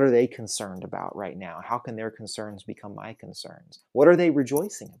 What are they concerned about right now? How can their concerns become my concerns? What are they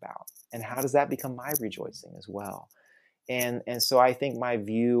rejoicing about? And how does that become my rejoicing as well? And so I think my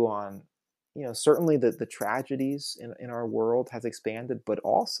view on, certainly the tragedies in our world has expanded, but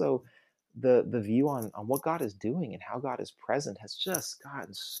also the view on what God is doing and how God is present has just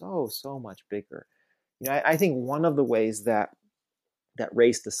gotten so much bigger. I think one of the ways that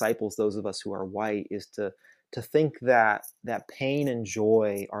race disciples those of us who are white is to think that pain and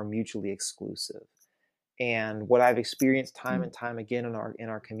joy are mutually exclusive. And what I've experienced time and time again in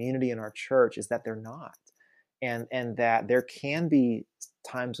our community, in our church, is that they're not. And that there can be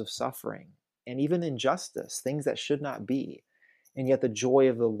times of suffering and even injustice, things that should not be. And yet the joy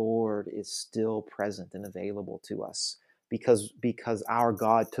of the Lord is still present and available to us because our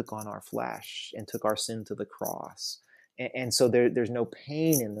God took on our flesh and took our sin to the cross. And so there's no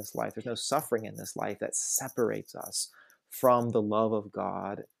pain in this life. There's no suffering in this life that separates us from the love of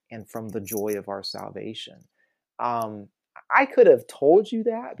God and from the joy of our salvation. Um, I could have told you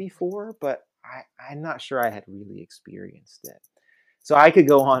that before, but I'm not sure I had really experienced it. So I could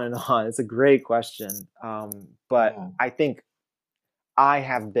go on and on. It's a great question. But Yeah. I think I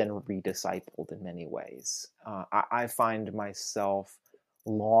have been rediscipled in many ways. I find myself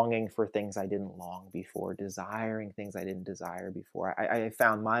longing for things I didn't long before, desiring things I didn't desire before. I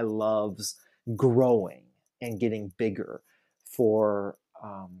found my loves growing and getting bigger for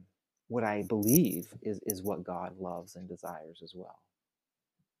what I believe is what God loves and desires as well.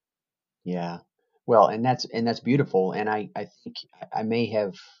 Yeah. Well, and that's beautiful. And I think I may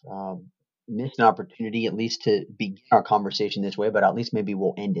have missed an opportunity at least to begin our conversation this way, but at least maybe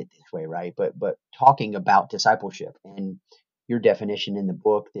we'll end it this way, right? But talking about discipleship and your definition in the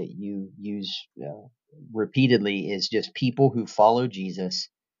book that you use repeatedly is just people who follow Jesus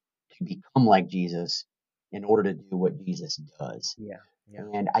to become like Jesus in order to do what Jesus does. Yeah. Yeah.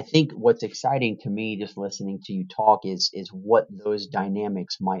 And I think what's exciting to me just listening to you talk is what those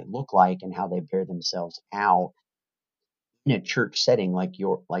dynamics might look like and how they bear themselves out in a church setting like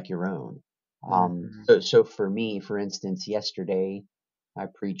your own. Mm-hmm. So for me, for instance, yesterday I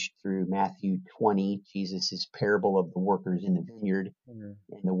preached through Matthew 20, Jesus' parable of the workers in the vineyard. Mm-hmm.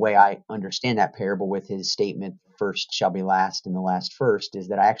 And the way I understand that parable with his statement, the first shall be last and the last first, is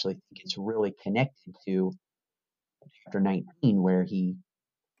that I actually think it's really connected to chapter 19, where he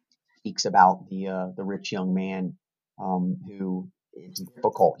speaks about the rich young man who it's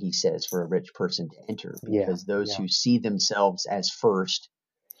difficult, he says, for a rich person to enter Yeah. because those Yeah. who see themselves as first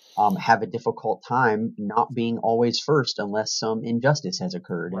have a difficult time not being always first unless some injustice has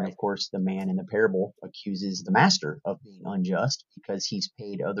occurred. And Right. of course, the man in the parable accuses the master of being unjust because he's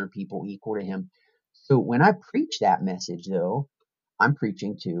paid other people equal to him. So when I preach that message, though, I'm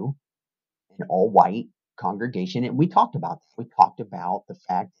preaching to an all white congregation. And we talked about that. We talked about the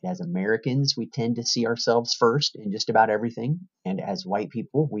fact that as Americans, we tend to see ourselves first in just about everything. And as white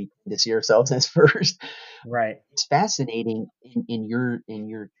people, we tend to see ourselves as first. Right. It's fascinating in your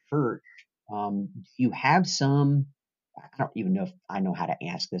church. Do you have some, I don't even know if I know how to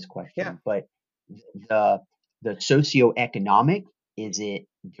ask this Yeah. question, but the, the socioeconomic, is it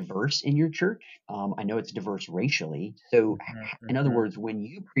diverse in your church? I know it's diverse racially. So Mm-hmm. in other Mm-hmm. words, when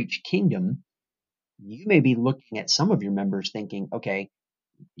you preach kingdom, you may be looking at some of your members thinking, okay,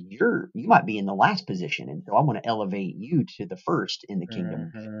 you might be in the last position, and so I want to elevate you to the first in the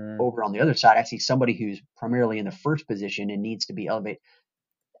kingdom. Mm-hmm. Over on the other side, I see somebody who's primarily in the first position and needs to be elevated.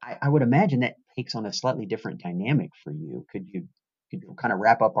 I would imagine that takes on a slightly different dynamic for you. Could you kind of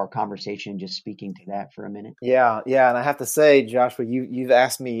wrap up our conversation just speaking to that for a minute? Yeah, yeah, and I have to say, Joshua, you've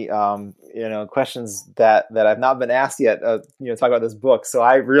asked me, questions that I've not been asked yet. Talk about this book, so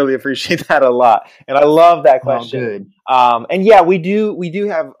I really appreciate that a lot, and I love that Well, question. good. And yeah, we do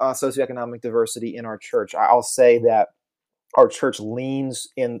have socioeconomic diversity in our church. I'll say that our church leans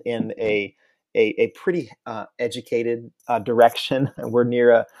in a pretty educated direction. We're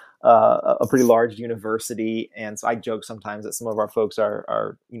near a pretty large university, and so I joke sometimes that some of our folks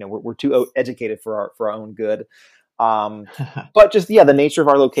are we're too educated for our own good. But just the nature of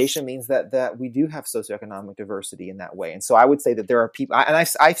our location means that we do have socioeconomic diversity in that way. And so I would say that there are people, and I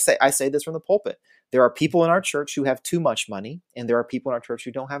say this from the pulpit. There are people in our church who have too much money, and there are people in our church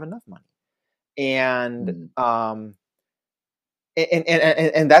who don't have enough money. And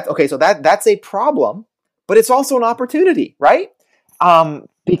and that's okay. So that's a problem, but it's also an opportunity, right?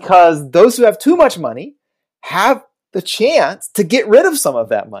 Because those who have too much money have the chance to get rid of some of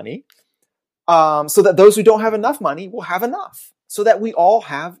that money, so that those who don't have enough money will have enough, so that we all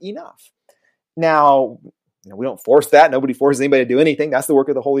have enough. Now, we don't force that. Nobody forces anybody to do anything. That's the work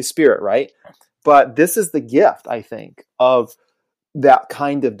of the Holy Spirit, right? But this is the gift, I think, of that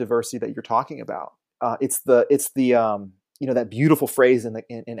kind of diversity that you're talking about. It's the that beautiful phrase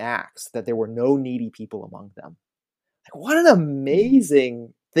in Acts that there were no needy people among them. Like, what an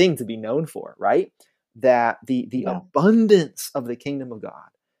amazing thing to be known for, right? That the Yeah. abundance of the kingdom of God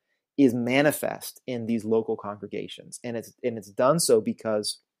is manifest in these local congregations, and it's done so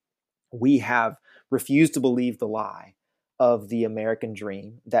because we have refused to believe the lie of the American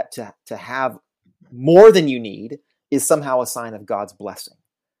dream that to have more than you need is somehow a sign of God's blessing,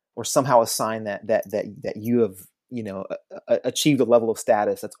 or somehow a sign that you have achieved a level of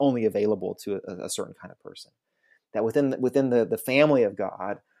status that's only available to a certain kind of person. That within the family of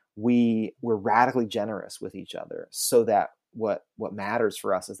God, we're radically generous with each other, so that what matters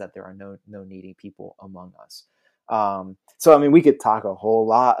for us is that there are no needy people among us. So I mean, we could talk a whole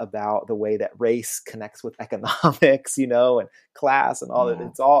lot about the way that race connects with economics, and class and all that.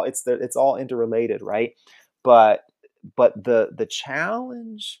 Yeah. It's all interrelated, right? But the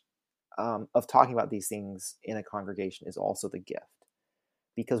challenge of talking about these things in a congregation is also the gift,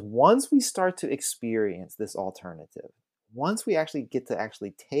 because once we start to experience this alternative, once we actually get to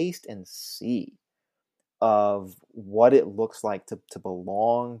actually taste and see of what it looks like to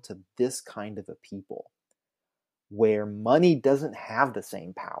belong to this kind of a people, where money doesn't have the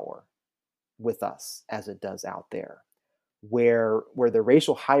same power with us as it does out there, where the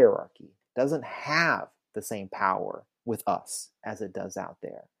racial hierarchy doesn't have the same power with us as it does out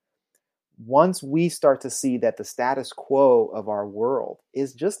there, once we start to see that the status quo of our world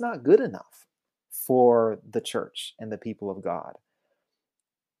is just not good enough for the church and the people of God,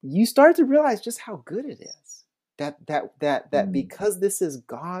 you start to realize just how good it is. That because this is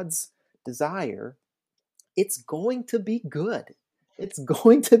God's desire, it's going to be good. It's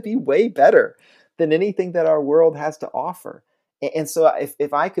going to be way better than anything that our world has to offer. And so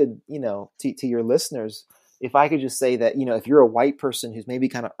if I could, to your listeners, if I could just say that, if you're a white person who's maybe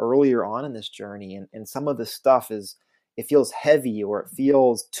kind of earlier on in this journey, and some of this stuff it feels heavy, or it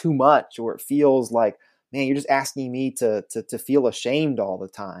feels too much, or it feels like, man, you're just asking me to feel ashamed all the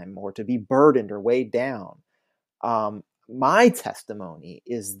time, or to be burdened or weighed down. My testimony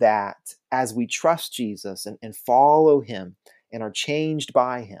is that as we trust Jesus and follow him and are changed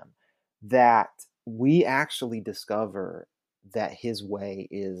by him, that we actually discover that his way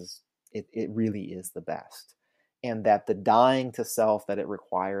it really is the best, and that the dying to self that it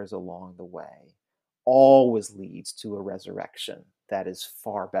requires along the way always leads to a resurrection that is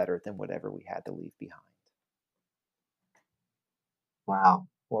far better than whatever we had to leave behind. Wow.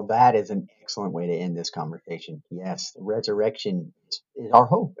 Well, that is an excellent way to end this conversation. Yes, the resurrection is our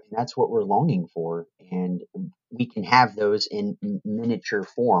hope, and that's what we're longing for. And we can have those in miniature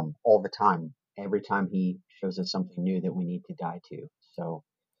form all the time, every time he shows us something new that we need to die to. So,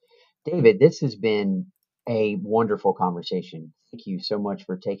 David, this has been a wonderful conversation. Thank you so much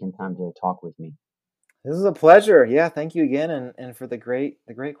for taking time to talk with me. This is a pleasure. Yeah, thank you again, and for the great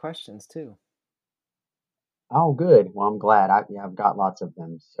questions too. Oh, good. Well, I'm glad. I've got lots of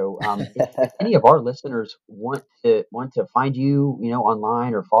them. So, if any of our listeners want to find you,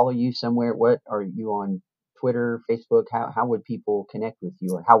 online or follow you somewhere, what are you on Twitter, Facebook? How would people connect with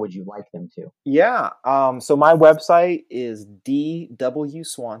you, or how would you like them to? Yeah. So my website is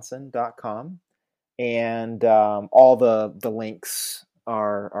dwswanson.com, and all the links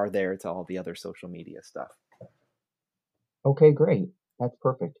are there to all the other social media stuff. Okay, great. That's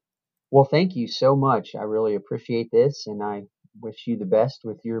perfect. Well, thank you so much. I really appreciate this, and I wish you the best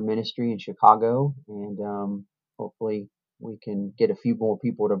with your ministry in Chicago. And hopefully, we can get a few more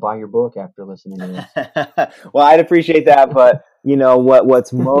people to buy your book after listening to this. Well, I'd appreciate that, but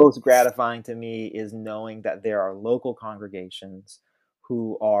what's most gratifying to me is knowing that there are local congregations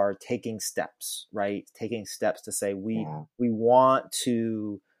who are taking steps, right? Taking steps to say we want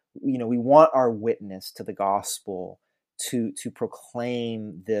to, we want our witness to the gospel to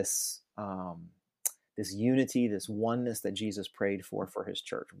proclaim this this unity, this oneness that Jesus prayed for his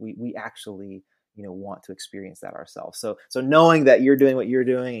church. We actually want to experience that ourselves. So knowing that you're doing what you're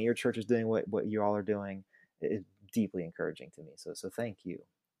doing and your church is doing what you all are doing is deeply encouraging to me. So thank you.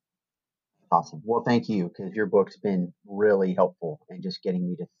 Awesome. Well, thank you, because your book's been really helpful in just getting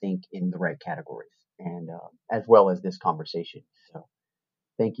me to think in the right categories, and as well as this conversation. So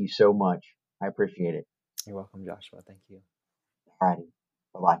thank you so much. I appreciate it. You're welcome, Joshua. Thank you. All righty.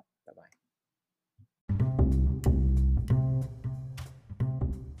 Bye-bye. Bye-bye.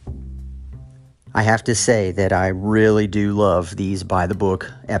 I have to say that I really do love these by the book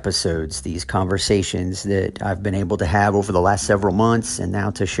episodes, these conversations that I've been able to have over the last several months and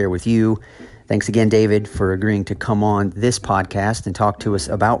now to share with you. Thanks again, David, for agreeing to come on this podcast and talk to us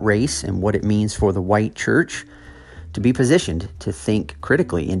about race and what it means for the white church to be positioned to think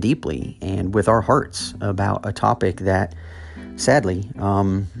critically and deeply and with our hearts about a topic that sadly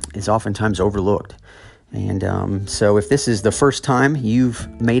is oftentimes overlooked. And so if this is the first time you've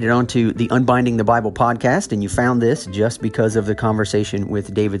made it onto the Unbinding the Bible podcast and you found this just because of the conversation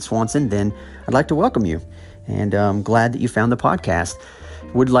with David Swanson, then I'd like to welcome you. And I'm glad that you found the podcast.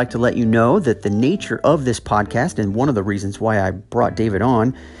 Would like to let you know that the nature of this podcast, and one of the reasons why I brought David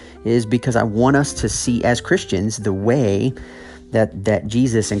on, is because I want us to see as Christians the way that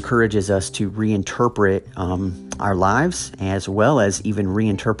Jesus encourages us to reinterpret our lives, as well as even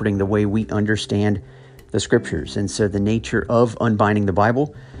reinterpreting the way we understand the scriptures. And so the nature of Unbinding the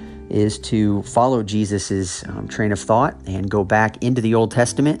Bible is to follow Jesus's train of thought and go back into the Old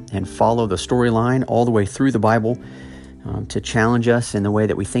Testament and follow the storyline all the way through the Bible to challenge us in the way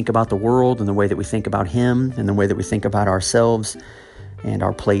that we think about the world and the way that we think about Him and the way that we think about ourselves and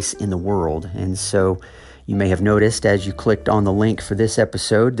our place in the world. And so you may have noticed as you clicked on the link for this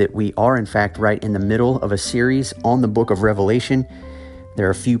episode that we are in fact right in the middle of a series on the book of Revelation. There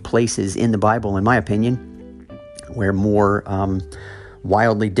are a few places in the Bible, in my opinion, where more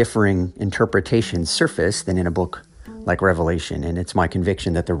wildly differing interpretations surface than in a book like Revelation. And it's my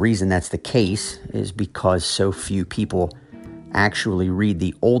conviction that the reason that's the case is because so few people actually read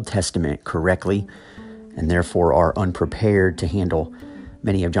the Old Testament correctly and therefore are unprepared to handle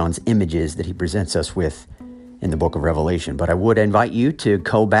many of John's images that he presents us with in the book of Revelation. But I would invite you to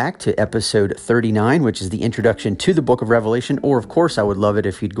go back to episode 39, which is the introduction to the book of Revelation. Or, of course, I would love it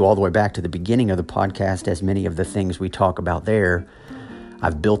if you'd go all the way back to the beginning of the podcast, as many of the things we talk about there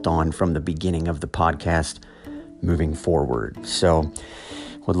I've built on from the beginning of the podcast moving forward. So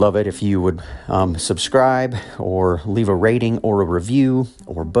would love it if you would subscribe or leave a rating or a review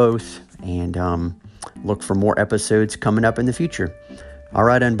or both, and look for more episodes coming up in the future. All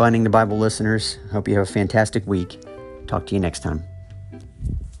right, Unbinding the Bible listeners, hope you have a fantastic week. Talk to you next time.